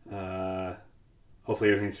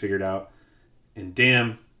 Hopefully everything's figured out. And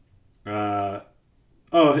damn, talking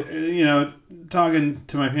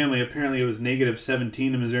to my family, apparently it was negative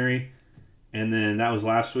 17 in Missouri. And then that was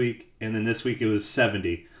last week. And then this week it was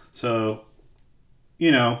 70. So,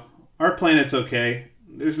 our planet's okay.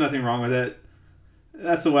 There's nothing wrong with it.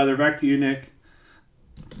 That's the weather. Back to you, Nick.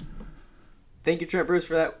 Thank you, Trent Bruce,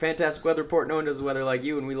 for that fantastic weather report. No one does the weather like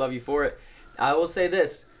you, and we love you for it. I will say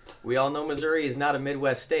this. We all know Missouri is not a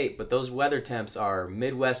Midwest state, but those weather temps are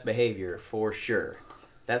Midwest behavior for sure.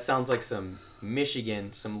 That sounds like some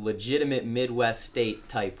Michigan, some legitimate Midwest state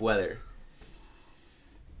type weather.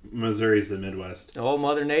 Missouri's the Midwest. Oh,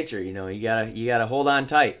 Mother Nature, you gotta hold on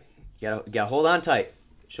tight. You gotta hold on tight.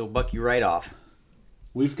 She'll buck you right off.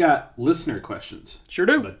 We've got listener questions. Sure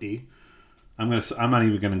do. Buddy. I'm not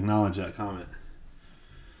even gonna acknowledge that comment.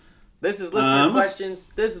 This is listener questions.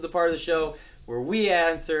 This is the part of the show where we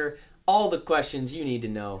answer all the questions you need to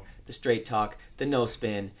know. The straight talk, the no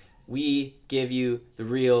spin. We give you the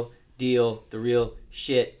real deal, the real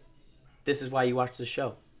shit. This is why you watch the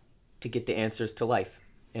show, to get the answers to life.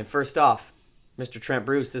 And first off, Mr. Trent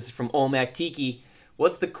Bruce, this is from Olmac Tiki.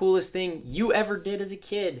 What's the coolest thing you ever did as a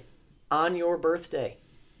kid on your birthday?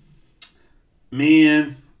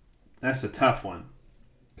 Man, that's a tough one,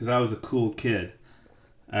 because I was a cool kid.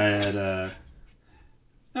 My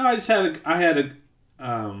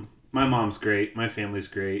mom's great. My family's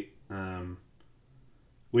great.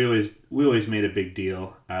 We always made a big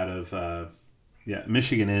deal out of,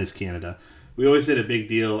 Michigan is Canada. We always did a big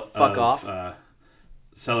deal of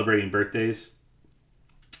celebrating birthdays.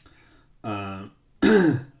 Fun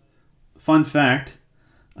fact,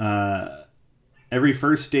 every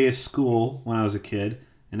first day of school when I was a kid,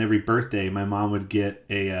 and every birthday, my mom would get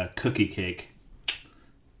a cookie cake.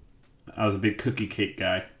 I was a big cookie cake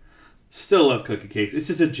guy. Still love cookie cakes. It's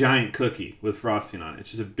just a giant cookie with frosting on it.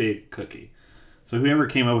 It's just a big cookie. So whoever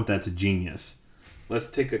came up with that's a genius. Let's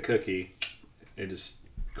take a cookie and just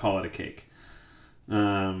call it a cake.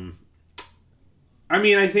 I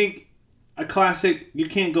think a classic, you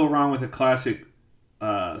can't go wrong with a classic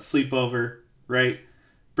sleepover, right?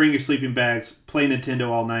 Bring your sleeping bags, play Nintendo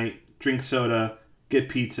all night, drink soda, get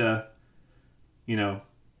pizza,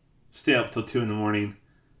 stay up till 2 a.m.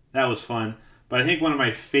 That was fun. But I think one of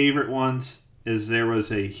my favorite ones is there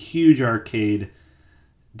was a huge arcade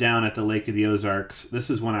down at the Lake of the Ozarks. This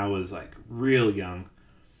is when I was like real young,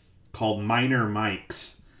 called Minor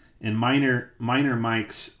Mike's. And Minor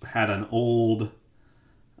Mike's had an old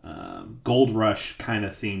Gold Rush kind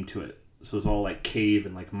of theme to it. So it was all like cave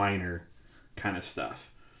and like miner kind of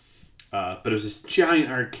stuff. But it was this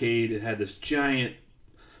giant arcade. It had this giant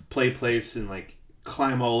play place and like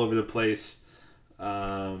climb all over the place.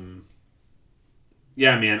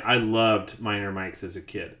 Yeah, man, I loved Minor Mike's as a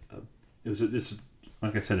kid. It was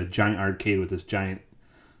like I said, a giant arcade with this giant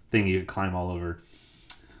thing you could climb all over.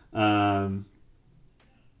 That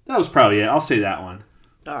was probably it. I'll say that one.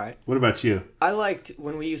 All right. What about you? I liked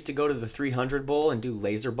when we used to go to the 300 Bowl and do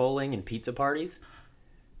laser bowling and pizza parties.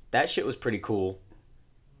 That shit was pretty cool.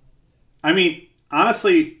 I mean,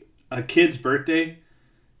 honestly, a kid's birthday,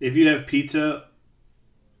 if you have pizza,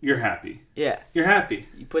 you're happy. Yeah. You're happy.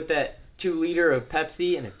 You put that 2 liter of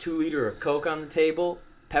Pepsi and a 2 liter of Coke on the table,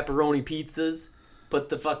 pepperoni pizzas, put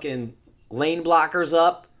the fucking lane blockers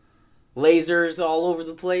up, lasers all over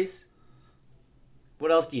the place.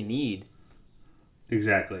 What else do you need?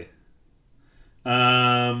 Exactly.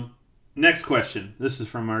 Next question. This is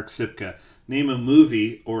from Mark Sipka. Name a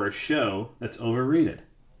movie or a show that's overrated.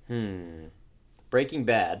 Breaking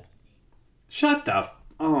Bad. Shut the...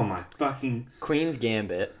 Oh, my fucking... Queen's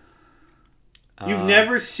Gambit. You've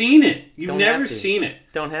never seen it. You've never seen it.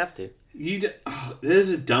 Don't have to. This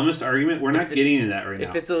is the dumbest argument. We're not getting into that right now.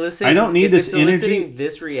 If it's eliciting, I don't need this energy.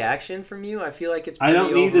 This reaction from you, I feel like it's I pretty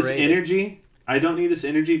don't need overrated. this energy. I don't need this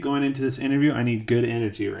energy going into this interview. I need good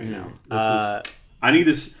energy right now. I need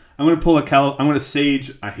this. I'm going to pull I'm going to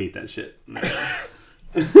sage. I hate that shit.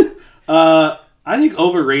 I think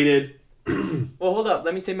overrated. Well, hold up.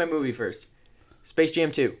 Let me say my movie first. Space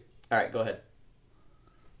Jam 2. All right, go ahead.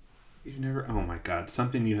 You've never... Oh, my God.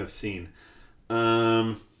 Something you have seen.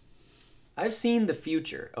 I've seen the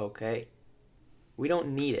future, okay? We don't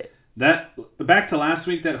need it. That... Back to last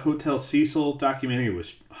week, that Hotel Cecil documentary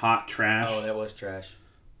was hot trash. Oh, that was trash.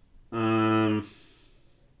 I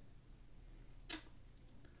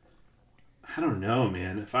don't know,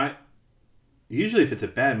 man. Usually if it's a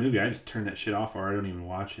bad movie, I just turn that shit off or I don't even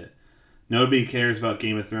watch it. Nobody cares about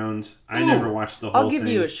Game of Thrones. I never watched the whole thing. I'll give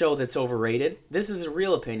you a show that's overrated. This is a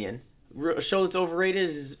real opinion. A show that's overrated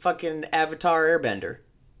is fucking Avatar Airbender.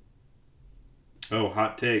 Oh,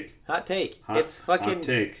 hot take. Hot take. Hot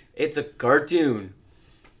take. It's a cartoon.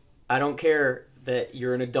 I don't care that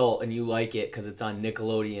you're an adult and you like it because it's on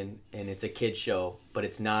Nickelodeon and it's a kid's show, but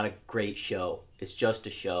it's not a great show. It's just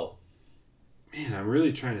a show. Man, I'm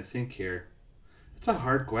really trying to think here. It's a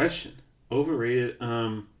hard question. Overrated.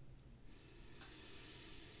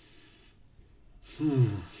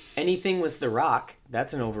 Anything with The Rock,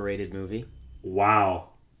 that's an overrated movie. Wow.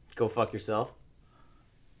 Go fuck yourself.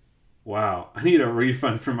 Wow. I need a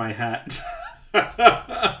refund for my hat. Man,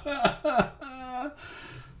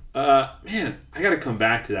 I gotta come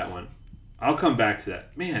back to that one. I'll come back to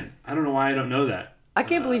that. Man, I don't know why I don't know that. I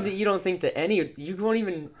can't believe that you don't think that you won't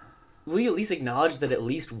even... Will you at least acknowledge that at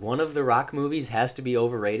least one of the Rock movies has to be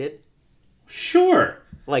overrated? Sure.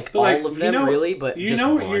 But all of them, really? But you just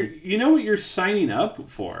know what one? you know what you're signing up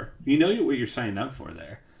for. You know what you're signing up for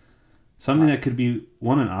there. Something that could be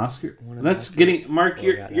won an Oscar. Mark.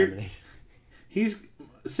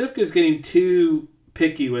 Sipka's getting too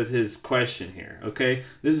picky with his question here. Okay,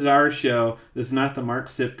 this is our show. This is not the Mark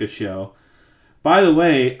Sipka show. By the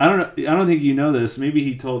way, I don't think you know this. Maybe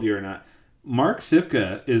he told you or not. Mark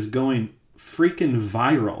Sipka is going freaking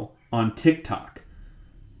viral on TikTok.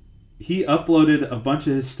 He uploaded a bunch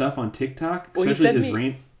of his stuff on TikTok,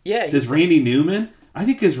 especially his Randy Newman. I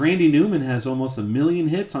think his Randy Newman has almost 1 million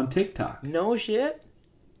hits on TikTok. No shit.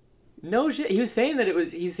 He was saying that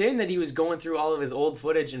he's saying that he was going through all of his old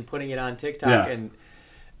footage and putting it on TikTok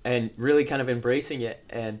and really kind of embracing it,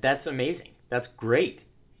 and that's amazing. That's great.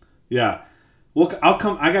 Yeah. Well,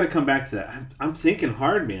 I got to come back to that. I'm thinking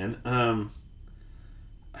hard, man. A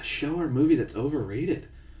show or movie that's overrated.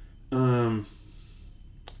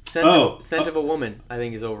 Scent of a Woman, I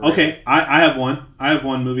think, is overrated. Okay, I have one. I have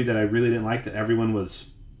one movie that I really didn't like that everyone was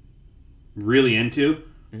really into.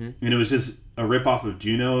 Mm-hmm. And it was just a ripoff of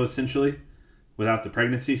Juno, essentially, without the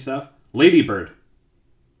pregnancy stuff. Lady Bird.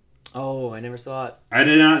 Oh, I never saw it. I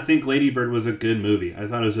did not think Lady Bird was a good movie. I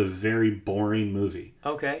thought it was a very boring movie.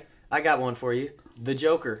 Okay, I got one for you. The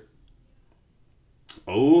Joker.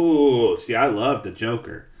 Oh, see, I love The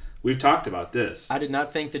Joker. We've talked about this. I did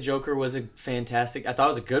not think The Joker was I thought it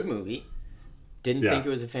was a good movie. Didn't think it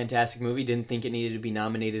was a fantastic movie. Didn't think it needed to be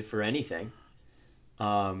nominated for anything.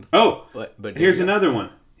 But here's another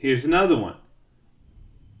one.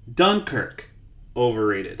 Dunkirk.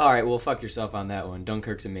 Overrated. All right, well, fuck yourself on that one.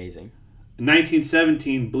 Dunkirk's amazing.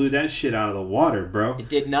 1917 blew that shit out of the water, bro. It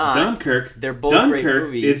did not. They're both great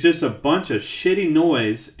movies. It's just a bunch of shitty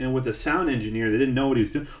noise, and with the sound engineer, they didn't know what he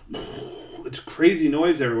was doing. It's crazy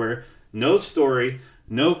noise everywhere. No story.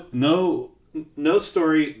 No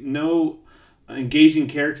story. No engaging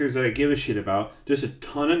characters that I give a shit about. Just a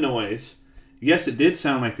ton of noise. Yes, it did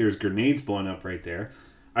sound like there was grenades blowing up right there.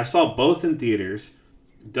 I saw both in theaters.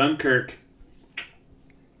 Dunkirk.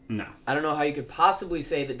 No. I don't know how you could possibly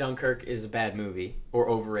say that Dunkirk is a bad movie or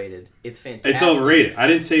overrated. It's fantastic. It's overrated. I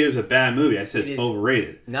didn't say it was a bad movie. I said it's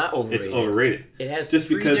overrated. Not overrated. It's overrated. It has just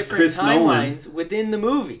three because different Chris timelines Nolan within the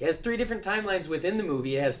movie. It has three different timelines within the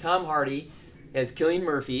movie. It has Tom Hardy. It has Cillian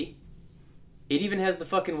Murphy. It even has the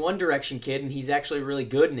fucking One Direction kid, and he's actually really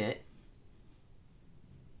good in it.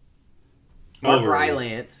 Mark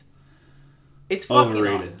Rylance. It's fucking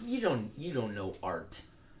overrated. You don't know art.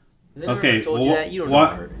 Has anyone Okay, ever told you that? You don't know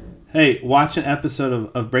art. Hey, watch an episode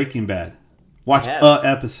of Breaking Bad. Watch a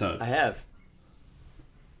episode. I have.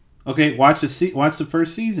 Okay, watch the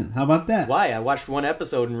first season. How about that? Why? I watched one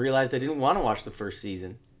episode and realized I didn't want to watch the first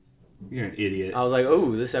season. You're an idiot. I was like,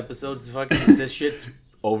 oh, this episode's fucking, this shit's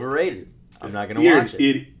overrated. I'm not going to watch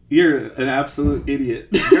it. You're an absolute idiot.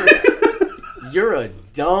 You're a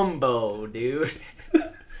Dumbo, dude.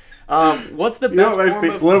 What's the best form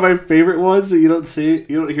of... One of my favorite ones that you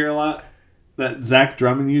don't hear a lot, that Zach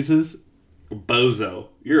Drummond uses? Bozo.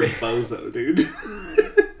 You're a bozo, dude.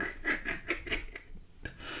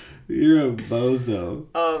 You're a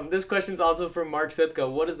bozo. This question's also from Mark Sipka.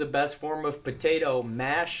 What is the best form of potato,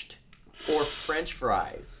 mashed or French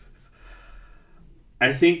fries?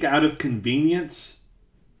 I think out of convenience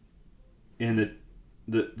and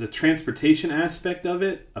the transportation aspect of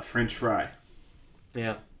it, a French fry.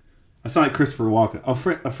 Yeah. I sound like Christopher Walken.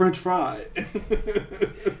 A French fry.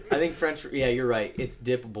 I think French... Yeah, you're right. It's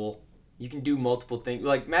dippable. You can do multiple things.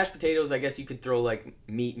 Like, mashed potatoes, I guess you could throw, like,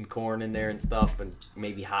 meat and corn in there and stuff and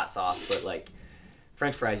maybe hot sauce. But, like,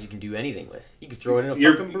 French fries you can do anything with. You can throw it in a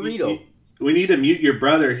fucking burrito. We need to mute your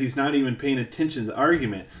brother. He's not even paying attention to the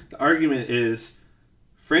argument. The argument is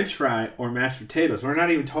French fry or mashed potatoes. We're not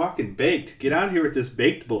even talking baked. Get out of here with this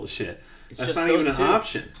baked bullshit. That's not even an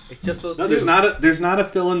option. It's just those two. There's not a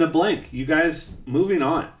fill in the blank. You guys, moving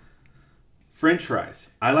on. French fries.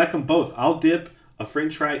 I like them both. I'll dip a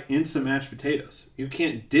French fry in some mashed potatoes. You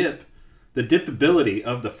can't dip. The dippability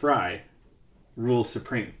of the fry rules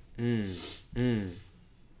supreme.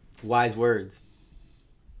 Wise words.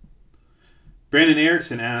 Brandon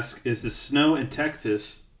Erickson asks, is the snow in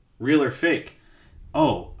Texas real or fake?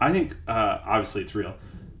 Oh, I think obviously it's real.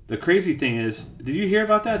 The crazy thing is, did you hear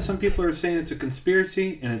about that? Some people are saying it's a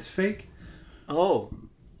conspiracy and it's fake. Oh,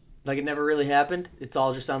 like it never really happened? It's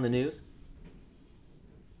all just on the news?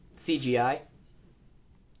 CGI?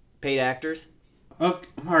 Paid actors? Oh,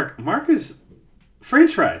 Mark is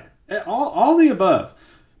French fry. All the above.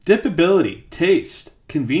 Dippability, taste,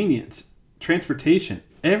 convenience, transportation,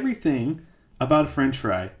 everything about a French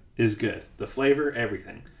fry is good. The flavor,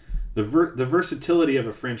 everything. The versatility of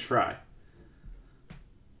a French fry.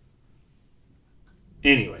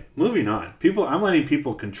 Anyway, moving on. I'm letting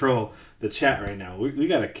people control the chat right now. We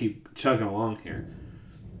got to keep chugging along here.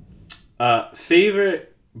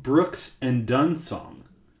 Favorite Brooks and Dunn song?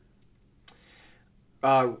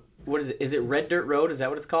 What is it? Is it Red Dirt Road? Is that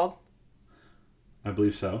what it's called? I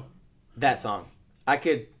believe so. That song. I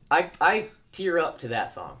tear up to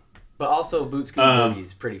that song. But also Boot Scoot Boogie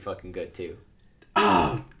is pretty fucking good too.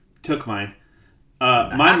 Oh, took mine.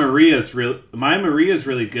 My Maria's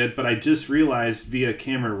really good, but I just realized via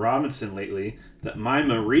Cameron Robinson lately that My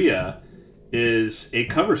Maria is a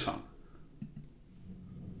cover song.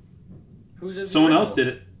 Someone else did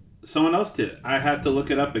it. I have to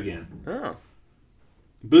look it up again. Oh.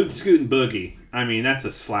 Boot Scoot and Boogie. I mean, that's a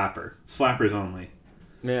slapper. Slappers only.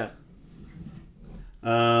 Yeah.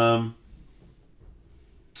 Oh,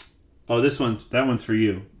 that one's for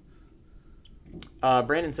you.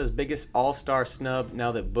 Brandon says, biggest all-star snub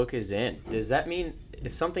now that Book is in. Does that mean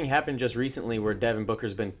if something happened just recently where Devin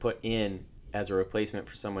Booker's been put in as a replacement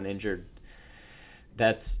for someone injured,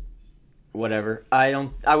 that's whatever. I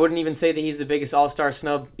wouldn't even say that he's the biggest all-star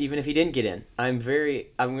snub even if he didn't get in. I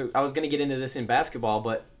was going to get into this in basketball,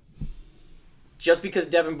 but just because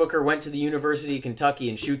Devin Booker went to the University of Kentucky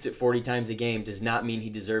and shoots it 40 times a game does not mean he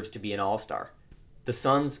deserves to be an all-star. The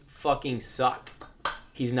Suns fucking suck.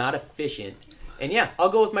 He's not efficient. And yeah, I'll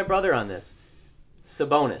go with my brother on this.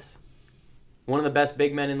 Sabonis, one of the best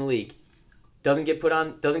big men in the league, doesn't get put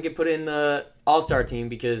in the All-Star team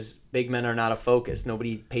because big men are not a focus.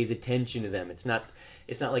 Nobody pays attention to them. It's not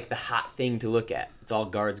like the hot thing to look at. It's all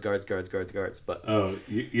guards. But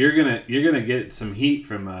you're gonna get some heat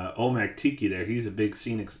from Olmec Tiki there. He's a big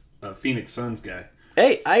Phoenix Suns guy.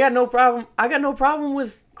 Hey, I got no problem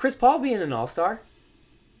with Chris Paul being an All-Star.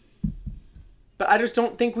 But I just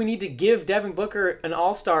don't think we need to give Devin Booker an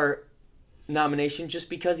All-Star nomination just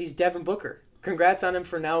because he's Devin Booker. Congrats on him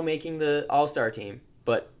for now making the All-Star team.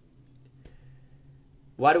 But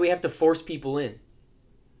why do we have to force people in?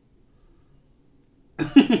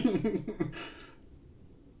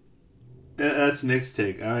 That's Nick's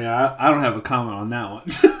take. I mean, I don't have a comment on that one.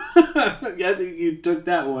 I think you took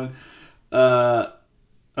that one.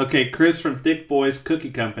 Okay, Chris from Thick Boys Cookie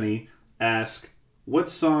Company asks, what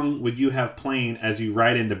song would you have playing as you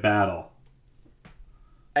ride into battle?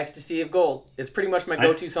 Ecstasy of Gold. It's pretty much my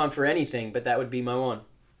go-to song for anything, but that would be my one.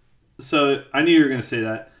 So, I knew you were going to say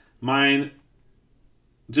that. Mine,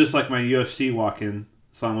 just like my UFC walk-in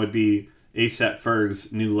song, would be A$AP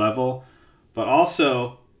Ferg's New Level. But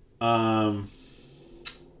also, man,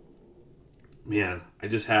 I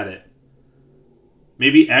just had it.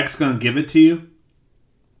 Maybe X Gonna Give It To You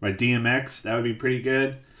by DMX. That would be pretty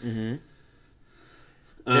good. Mm-hmm.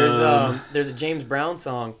 There's a James Brown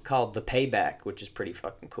song called The Payback, which is pretty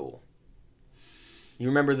fucking cool. You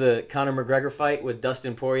remember the Conor McGregor fight with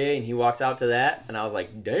Dustin Poirier, and he walks out to that, and I was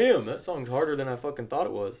like, damn, that song's harder than I fucking thought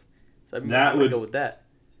it was. So I'm gonna go with that.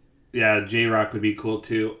 Yeah, J-Rock would be cool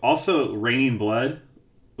too. Also, Raining Blood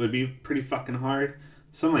would be pretty fucking hard.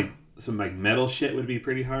 Some metal shit would be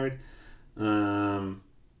pretty hard.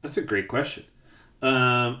 That's a great question.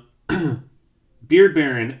 Beard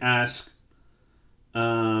Baron asks,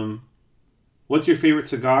 what's your favorite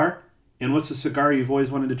cigar, and what's a cigar you've always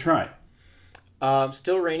wanted to try?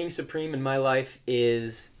 Still reigning supreme in my life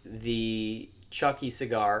is the Chucky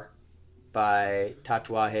cigar by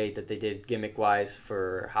Tatuaje that they did gimmick-wise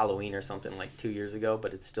for Halloween or something like 2 years ago,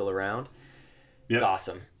 but it's still around. Yep. It's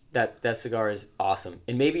awesome. That cigar is awesome.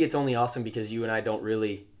 And maybe it's only awesome because you and I don't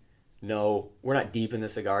really know. We're not deep in the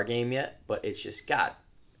cigar game yet, but it's just, God.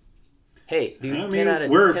 Hey, dude, I mean, 10 out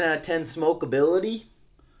of 10 smokability?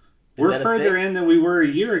 We're further in than we were a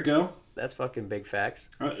year ago. That's fucking big facts.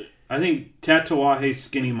 I think Tatuaje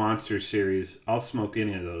Skinny Monster series, I'll smoke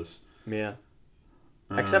any of those. Yeah.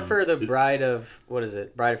 Except for the Bride of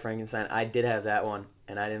Frankenstein. I did have that one,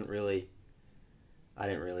 and I didn't really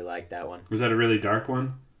like that one. Was that a really dark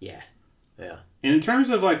one? Yeah. And in terms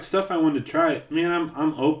of like stuff I wanted to try, man,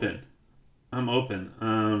 I'm open.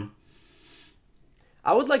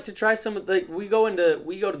 I would like to try some of we go to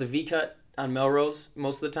the V-Cut on Melrose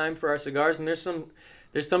most of the time for our cigars, and there's some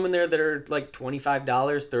in there that are like $25,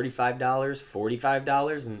 $35,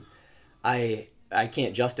 $45, and I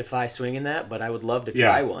can't justify swinging that, but I would love to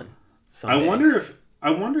try one someday. I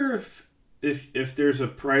wonder if there's a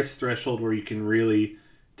price threshold where you can really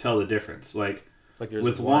tell the difference. Like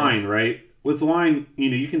with wine, right? With wine,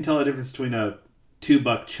 you can tell the difference between a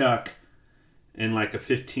 $2 Chuck and like a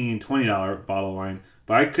 $15, $20 bottle of wine.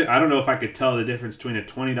 But I don't know if I could tell the difference between a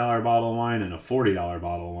 $20 bottle of wine and a $40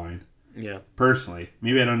 bottle of wine. Yeah. Personally.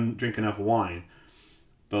 Maybe I don't drink enough wine.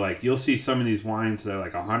 But like you'll see some of these wines that are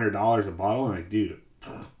like $100 a bottle, and like, dude.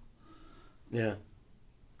 Yeah.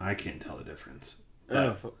 I can't tell the difference.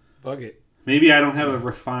 Fuck it. Maybe I don't have a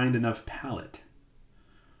refined enough palate.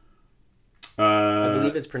 I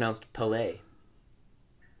believe it's pronounced palais.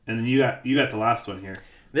 And then you got the last one here.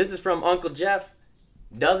 This is from Uncle Jeff.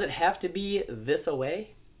 Does it have to be this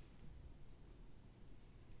away?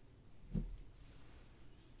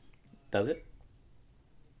 Does it?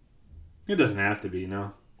 It doesn't have to be,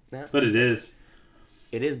 no. Nah. But it is.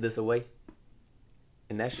 It is this away.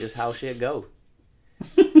 And that's just how shit go.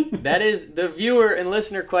 That is the viewer and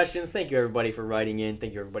listener questions. Thank you, everybody, for writing in.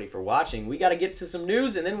 Thank you, everybody, for watching. We got to get to some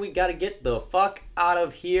news, and then we got to get the fuck out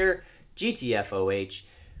of here. GTFOH.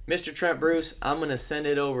 Mr. Trent Bruce, I'm going to send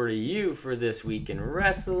it over to you for This Week in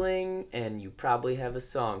Wrestling, and you probably have a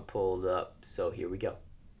song pulled up, so here we go.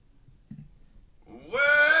 Well,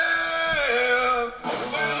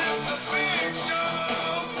 it's the big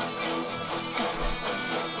show.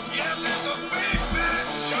 Yes, it's a big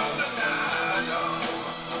show tonight.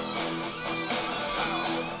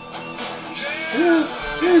 Yeah,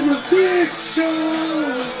 it's a big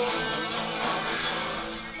show.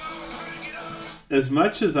 As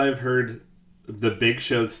much as I've heard the Big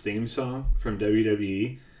Show's theme song from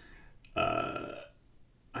WWE,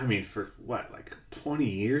 I mean, for what, like 20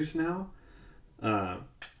 years now? I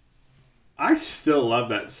still love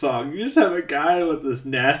that song. You just have a guy with this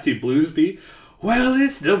nasty blues beat. Well,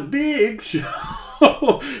 it's the big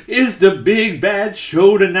show. It's the big bad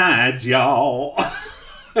show tonight, y'all.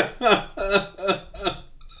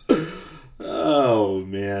 Oh,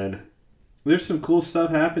 man. There's some cool stuff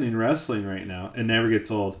happening in wrestling right now. It never gets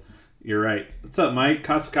old. You're right. What's up, Mike?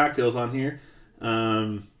 Costa Cocktails on here.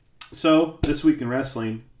 So, This Week in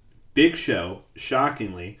Wrestling, Big Show,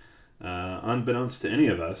 shockingly, unbeknownst to any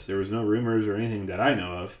of us, there was no rumors or anything that I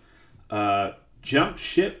know of, jumped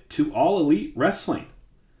ship to All Elite Wrestling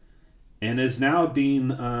and is now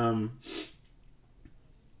being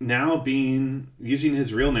using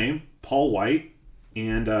his real name, Paul White,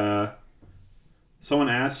 and Someone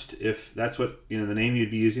asked if that's what the name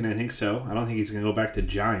you'd be using. I think so. I don't think he's going to go back to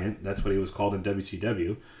Giant. That's what he was called in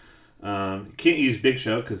WCW. You can't use Big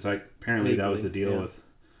Show because apparently that was the deal with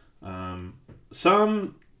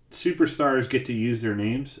some superstars get to use their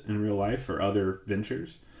names in real life for other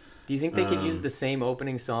ventures. Do you think they could use the same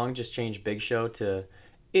opening song, just change Big Show to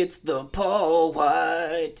 "It's the Paul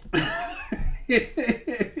White"?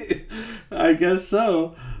 I guess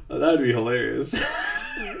so. That'd be hilarious.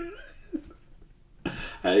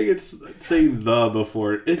 I think it's saying the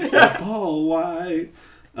before. It's the Paul White.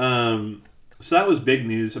 So that was big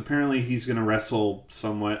news. Apparently he's going to wrestle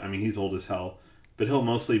somewhat. I mean, he's old as hell. But he'll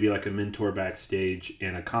mostly be like a mentor backstage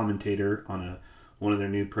and a commentator on one of their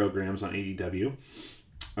new programs on AEW.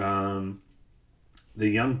 The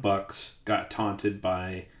Young Bucks got taunted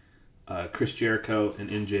by Chris Jericho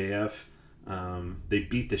and MJF. They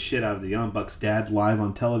beat the shit out of the Young Bucks' dad live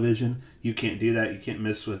on television. You can't do that. You can't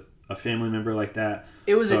mess with a family member like that.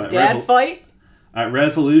 It was a dad fight? At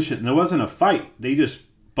Revolution. There wasn't a fight. They just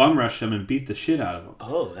bum rushed him and beat the shit out of him.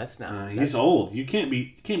 Oh, that's not... he's old. You can't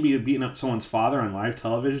be beating up someone's father on live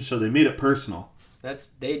television, so they made it personal.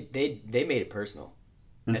 They made it personal.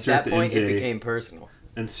 Insert At that point, it became personal.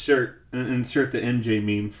 Insert the MJ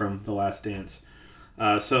meme from The Last Dance.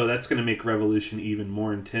 So that's going to make Revolution even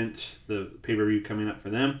more intense. The pay-per-view coming up for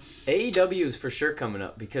them. AEW is for sure coming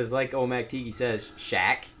up because, like Mac Tiki says,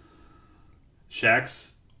 Shaq's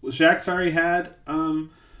already had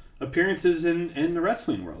appearances in the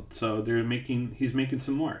wrestling world, so he's making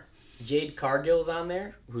some more. Jade Cargill's on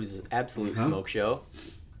there, who's an absolute smoke show.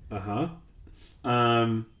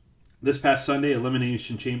 This past Sunday,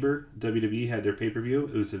 Elimination Chamber, WWE had their pay-per-view.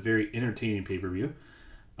 It was a very entertaining pay-per-view.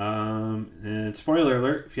 And spoiler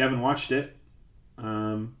alert, if you haven't watched it,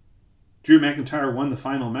 Drew McIntyre won the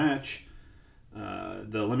final match,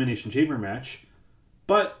 the Elimination Chamber match,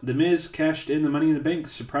 but The Miz cashed in the Money in the Bank,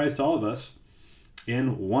 surprised all of us,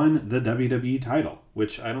 and won the WWE title,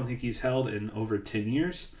 which I don't think he's held in over 10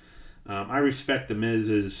 years. I respect The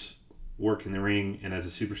Miz's work in the ring and as a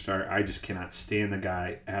superstar. I just cannot stand the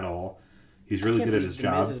guy at all. He's really good at his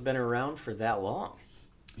job. The Miz has been around for that long.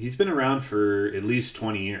 He's been around for at least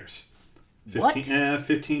 20 years.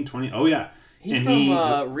 15, 20. Oh, yeah. He's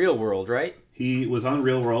from Real World, right? He was on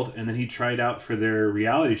Real World, and then he tried out for their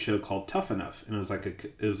reality show called Tough Enough. And it was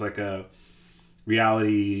like a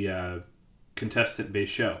reality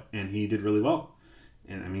contestant-based show. And he did really well.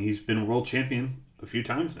 And, I mean, he's been a world champion a few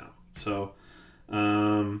times now. So,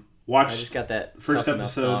 I just got that first Tough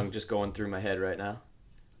Enough song just going through my head right now.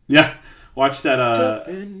 Yeah. Watch that... Tough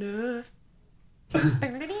Enough.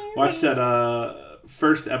 Watch that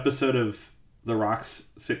first episode of The Rock's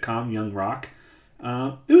sitcom, Young Rock.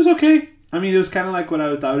 It was okay. I mean, it was kind of like what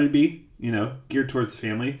I thought it would be, geared towards the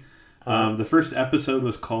family. The first episode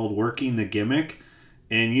was called Working the Gimmick.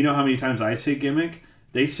 And you know how many times I say gimmick?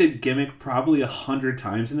 They said gimmick probably 100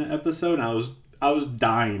 times in the episode. And I was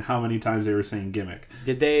dying how many times they were saying gimmick.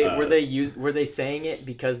 Did they were they saying it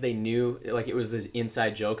because they knew like it was the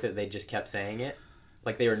inside joke that they just kept saying it?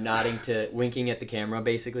 Like they were winking at the camera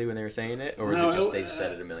basically when they were saying it, or was it just they just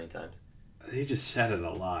said it a million times? They just said it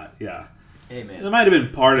a lot, yeah. Hey man, that might have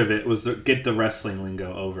been part of it was to get the wrestling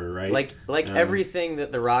lingo over, right? Like everything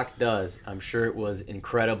that The Rock does, I'm sure it was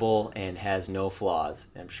incredible and has no flaws.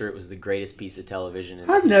 I'm sure it was the greatest piece of television.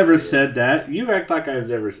 I've never said that. You act like I've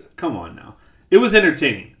never. Come on now. It was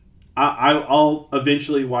entertaining. I'll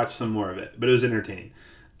eventually watch some more of it, but it was entertaining.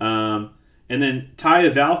 And then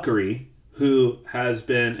Taya Valkyrie, who has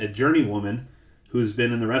been a journeywoman, who's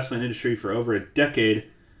been in the wrestling industry for over a decade.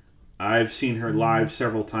 I've seen her live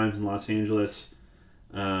several times in Los Angeles.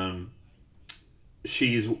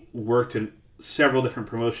 She's worked in several different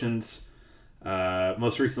promotions.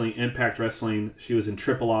 Most recently, Impact Wrestling. She was in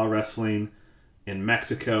Triple A Wrestling in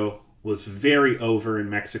Mexico. Was very over in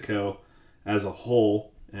Mexico as a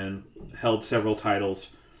whole and held several titles.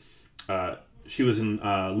 She was in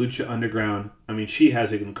Lucha Underground. I mean, she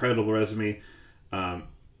has an incredible resume.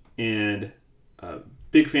 And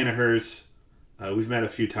big fan of hers. We've met a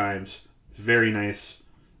few times. Very nice.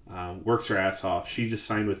 Works her ass off. She just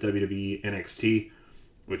signed with WWE NXT,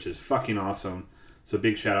 which is fucking awesome. So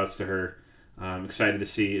big shout outs to her. I'm excited to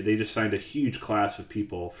see. They just signed a huge class of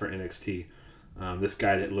people for NXT. This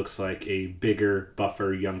guy that looks like a bigger,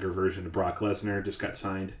 buffer, younger version of Brock Lesnar just got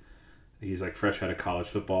signed. He's like fresh out of college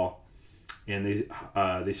football. And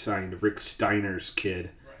they signed Rick Steiner's kid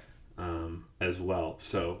as well.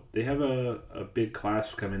 So they have a big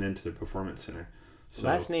class coming into the Performance Center. So,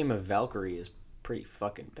 last name of Valkyrie is pretty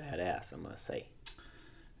fucking badass, I'm going to say.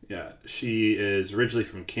 Yeah, she is originally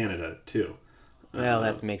from Canada, too. Well,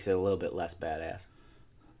 that makes it a little bit less badass.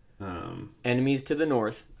 Enemies to the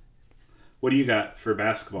north. What do you got for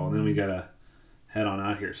basketball? And then we got to head on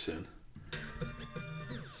out here soon.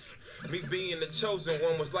 Me being the chosen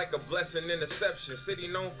one was like a blessing in deception. City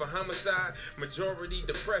known for homicide, majority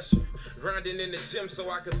depression. Grinding in the gym so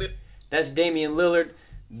I could live. That's Damian Lillard,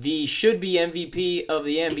 the should-be MVP of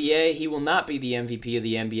the NBA. He will not be the MVP of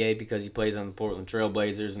the NBA because he plays on the Portland Trail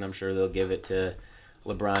Blazers, and I'm sure they'll give it to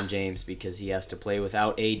LeBron James because he has to play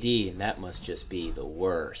without AD, and that must just be the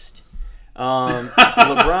worst.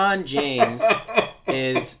 LeBron James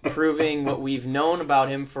is proving what we've known about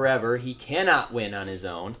him forever. He cannot win on his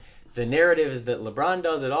own. The narrative is that LeBron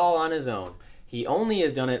does it all on his own. He only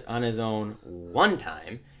has done it on his own one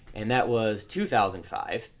time, and that was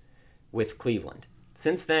 2005 with Cleveland.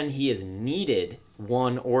 Since then, he has needed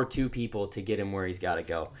one or two people to get him where he's got to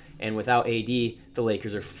go. And without AD, the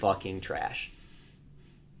Lakers are fucking trash.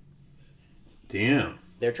 Damn.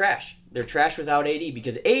 They're trash. They're trash without AD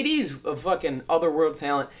because AD is a fucking otherworld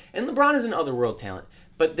talent, and LeBron is an otherworld talent.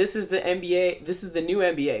 But this is the NBA. This is the new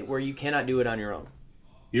NBA where you cannot do it on your own.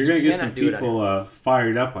 You're going to get some people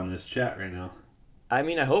fired up on this chat right now. I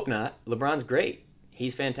mean, I hope not. LeBron's great.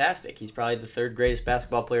 He's fantastic. He's probably the third greatest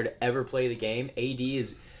basketball player to ever play the game. AD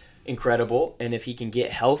is incredible, and if he can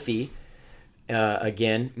get healthy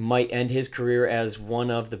again, might end his career as one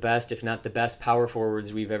of the best, if not the best, power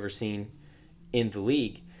forwards we've ever seen in the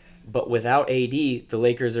league. But without AD, the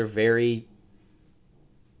Lakers are very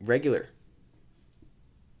regular.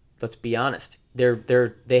 Let's be honest.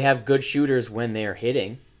 They have good shooters when they're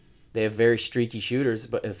hitting. They have very streaky shooters,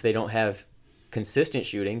 but if they don't have consistent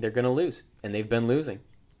shooting, they're going to lose, and they've been losing.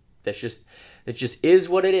 That just is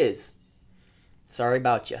what it is. Sorry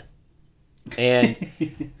about you. And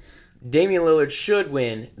Damian Lillard should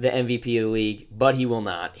win the MVP of the league, but he will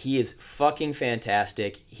not. He is fucking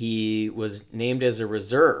fantastic. He was named as a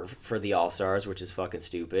reserve for the All-Stars, which is fucking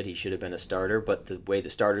stupid. He should have been a starter, but the way the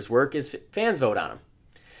starters work is fans vote on him,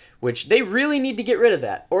 which they really need to get rid of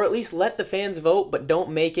that, or at least let the fans vote, but don't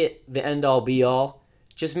make it the end-all, be-all.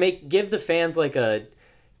 Just give the fans like a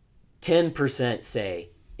 10% say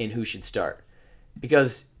in who should start,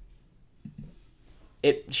 because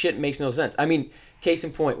shit makes no sense. I mean, case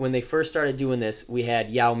in point, when they first started doing this, we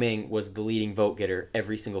had Yao Ming was the leading vote getter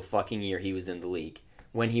every single fucking year he was in the league.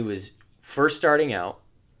 When he was first starting out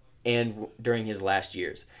and during his last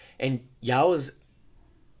years. And Yao was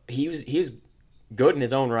good in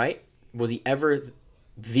his own right. Was he ever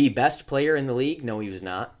the best player in the league? No, he was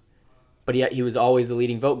not. But he was always the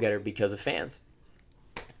leading vote getter because of fans.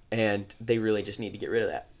 And they really just need to get rid of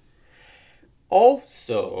that.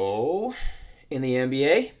 Also, in the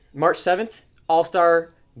NBA, March 7th,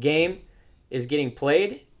 All-Star game is getting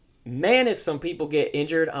played. Man, if some people get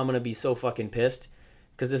injured, I'm going to be so fucking pissed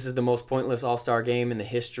because this is the most pointless All-Star game in the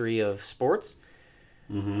history of sports.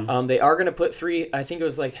 Mm-hmm. They are going to put I think it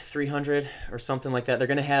was like 300 or something like that. They're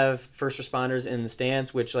going to have first responders in the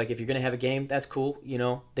stands, which, like, if you're going to have a game, that's cool. You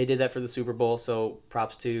know, they did that for the Super Bowl, so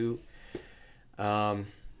props to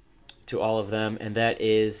all of them. And that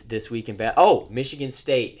is this week in Michigan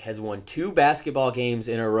State has won 2 basketball games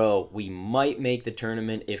in a row. We might make the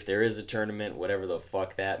tournament if there is a tournament, whatever the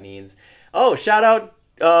fuck that means. Oh, shout out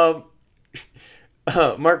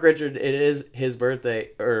Mark Richard. It is his birthday,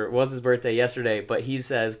 or was his birthday yesterday, but he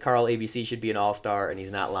says Carl ABC should be an all-star, and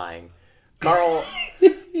he's not lying. Carl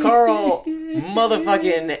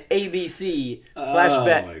motherfucking ABC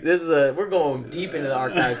flashback. We're going deep into the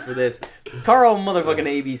archives for this. Carl motherfucking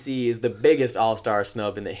ABC is the biggest all-star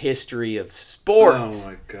snub in the history of sports.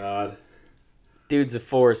 Oh my god. Dude's a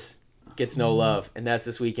force, gets no love, and that's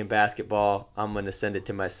this week in basketball. I'm going to send it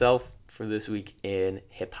to myself for this week in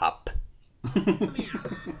hip-hop. Like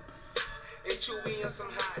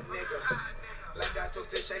I told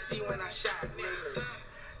Tish, I see when I shot niggas.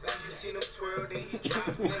 Like you seen him twirl, then he drop,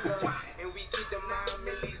 nigga. And we keep the mind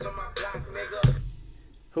millies on my block, nigga.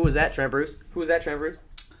 Who was that, Trent Bruce?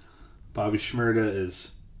 Bobby Shmurda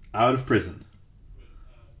is out of prison.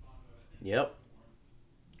 Yep.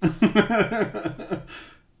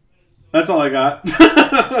 That's all I got.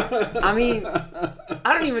 I mean,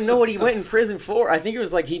 I don't even know what he went in prison for. I think it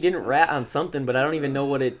was like he didn't rat on something, but I don't even know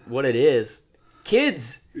what it is.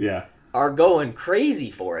 Kids are going crazy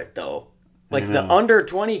for it, though. Like the under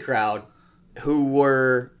 20 crowd who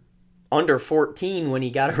were under 14 when he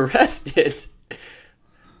got arrested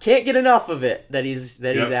can't get enough of it that he's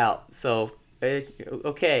out. So,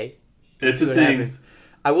 okay. It's a thing. Happens.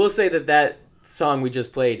 I will say that song we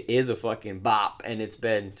just played is a fucking bop, and it's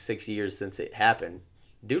been 6 years since it happened.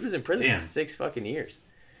 Dude was in prison for 6 fucking years.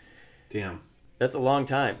 Damn. That's a long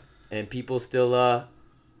time. And people still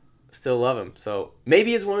Still love him. So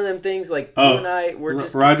maybe it's one of them things like you and I, we're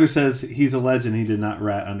just... Roger says he's a legend. He did not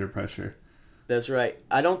rat under pressure. That's right.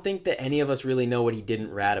 I don't think that any of us really know what he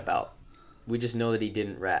didn't rat about. We just know that he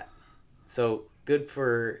didn't rat. So good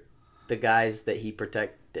for the guys that he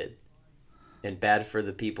protected, and bad for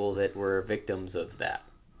the people that were victims of that.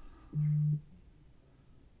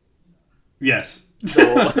 Yes. So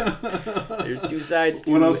there's two sides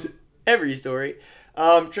to every story.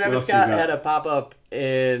 Travis Scott had a pop-up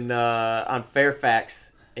on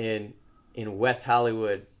Fairfax in West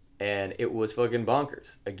Hollywood, and it was fucking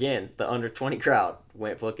bonkers. Again, the under 20 crowd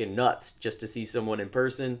went fucking nuts just to see someone in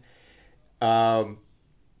person.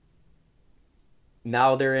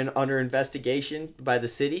 Now they're under investigation by the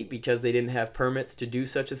city because they didn't have permits to do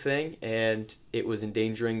such a thing, and it was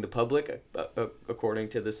endangering the public, according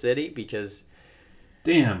to the city, because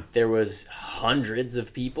there was hundreds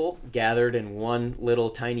of people gathered in one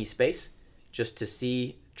little tiny space just to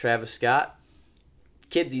see Travis Scott.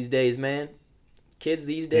 Kids these days, man. Kids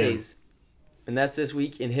these days. Yeah. And that's this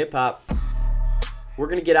week in hip-hop. We're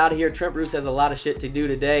going to get out of here. Trent Bruce has a lot of shit to do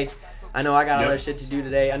today. I know I got a lot of shit to do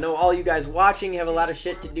today. I know all you guys watching have a lot of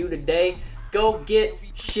shit to do today. Go get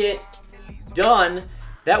shit done.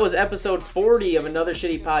 That was episode 40 of Another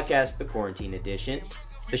Shitty Podcast, the Quarantine Edition.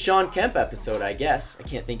 The Sean Kemp episode, I guess. I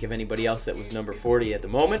can't think of anybody else that was number 40 at the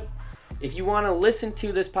moment. If you want to listen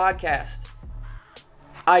to this podcast,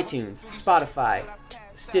 iTunes, Spotify,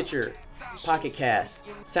 Stitcher, Pocket Cast,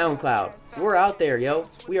 SoundCloud. We're out there, yo.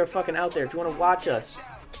 We are fucking out there. If you want to watch us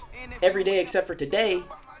every day except for today,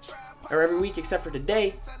 or every week except for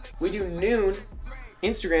today, we do noon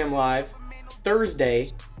Instagram Live,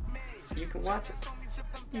 Thursday. You can watch us.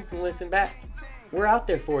 You can listen back. We're out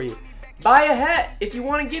there for you. Buy a hat. If you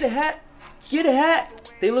want to get a hat, get a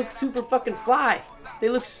hat. They look super fucking fly. They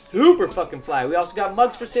look super fucking fly. We also got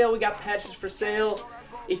mugs for sale. We got patches for sale.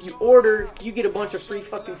 If you order, you get a bunch of free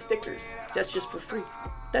fucking stickers. That's just for free.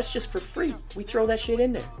 That's just for free. We throw that shit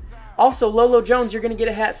in there. Also, Lolo Jones, you're going to get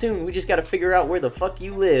a hat soon. We just got to figure out where the fuck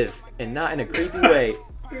you live and not in a creepy way.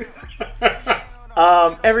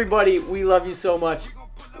 Everybody, we love you so much.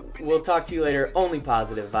 We'll talk to you later. Only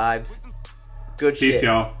positive vibes. Good shit. Peace,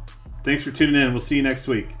 y'all. Thanks for tuning in. We'll see you next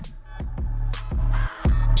week.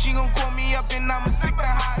 She gon' call me up and I'ma sick the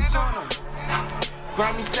highs on them.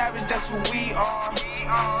 Grammy Savage, that's who we are.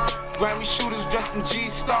 Grammy shooters dressed in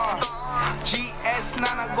G-Star. GS9,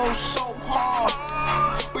 I go so hard.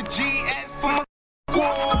 But GS from a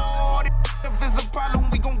squad. If it's a problem,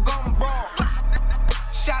 we gon' gumball.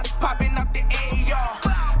 Shots popping up the AR.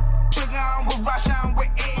 Trigger on with Rasha, I'm with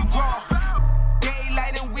A-Raw.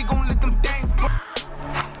 Daylight and we gon' let them things blow.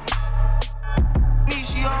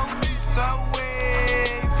 Nishio,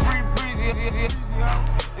 Subway, Free Breezy,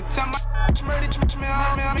 and tell my Shmurda,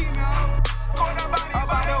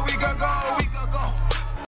 about a week ago.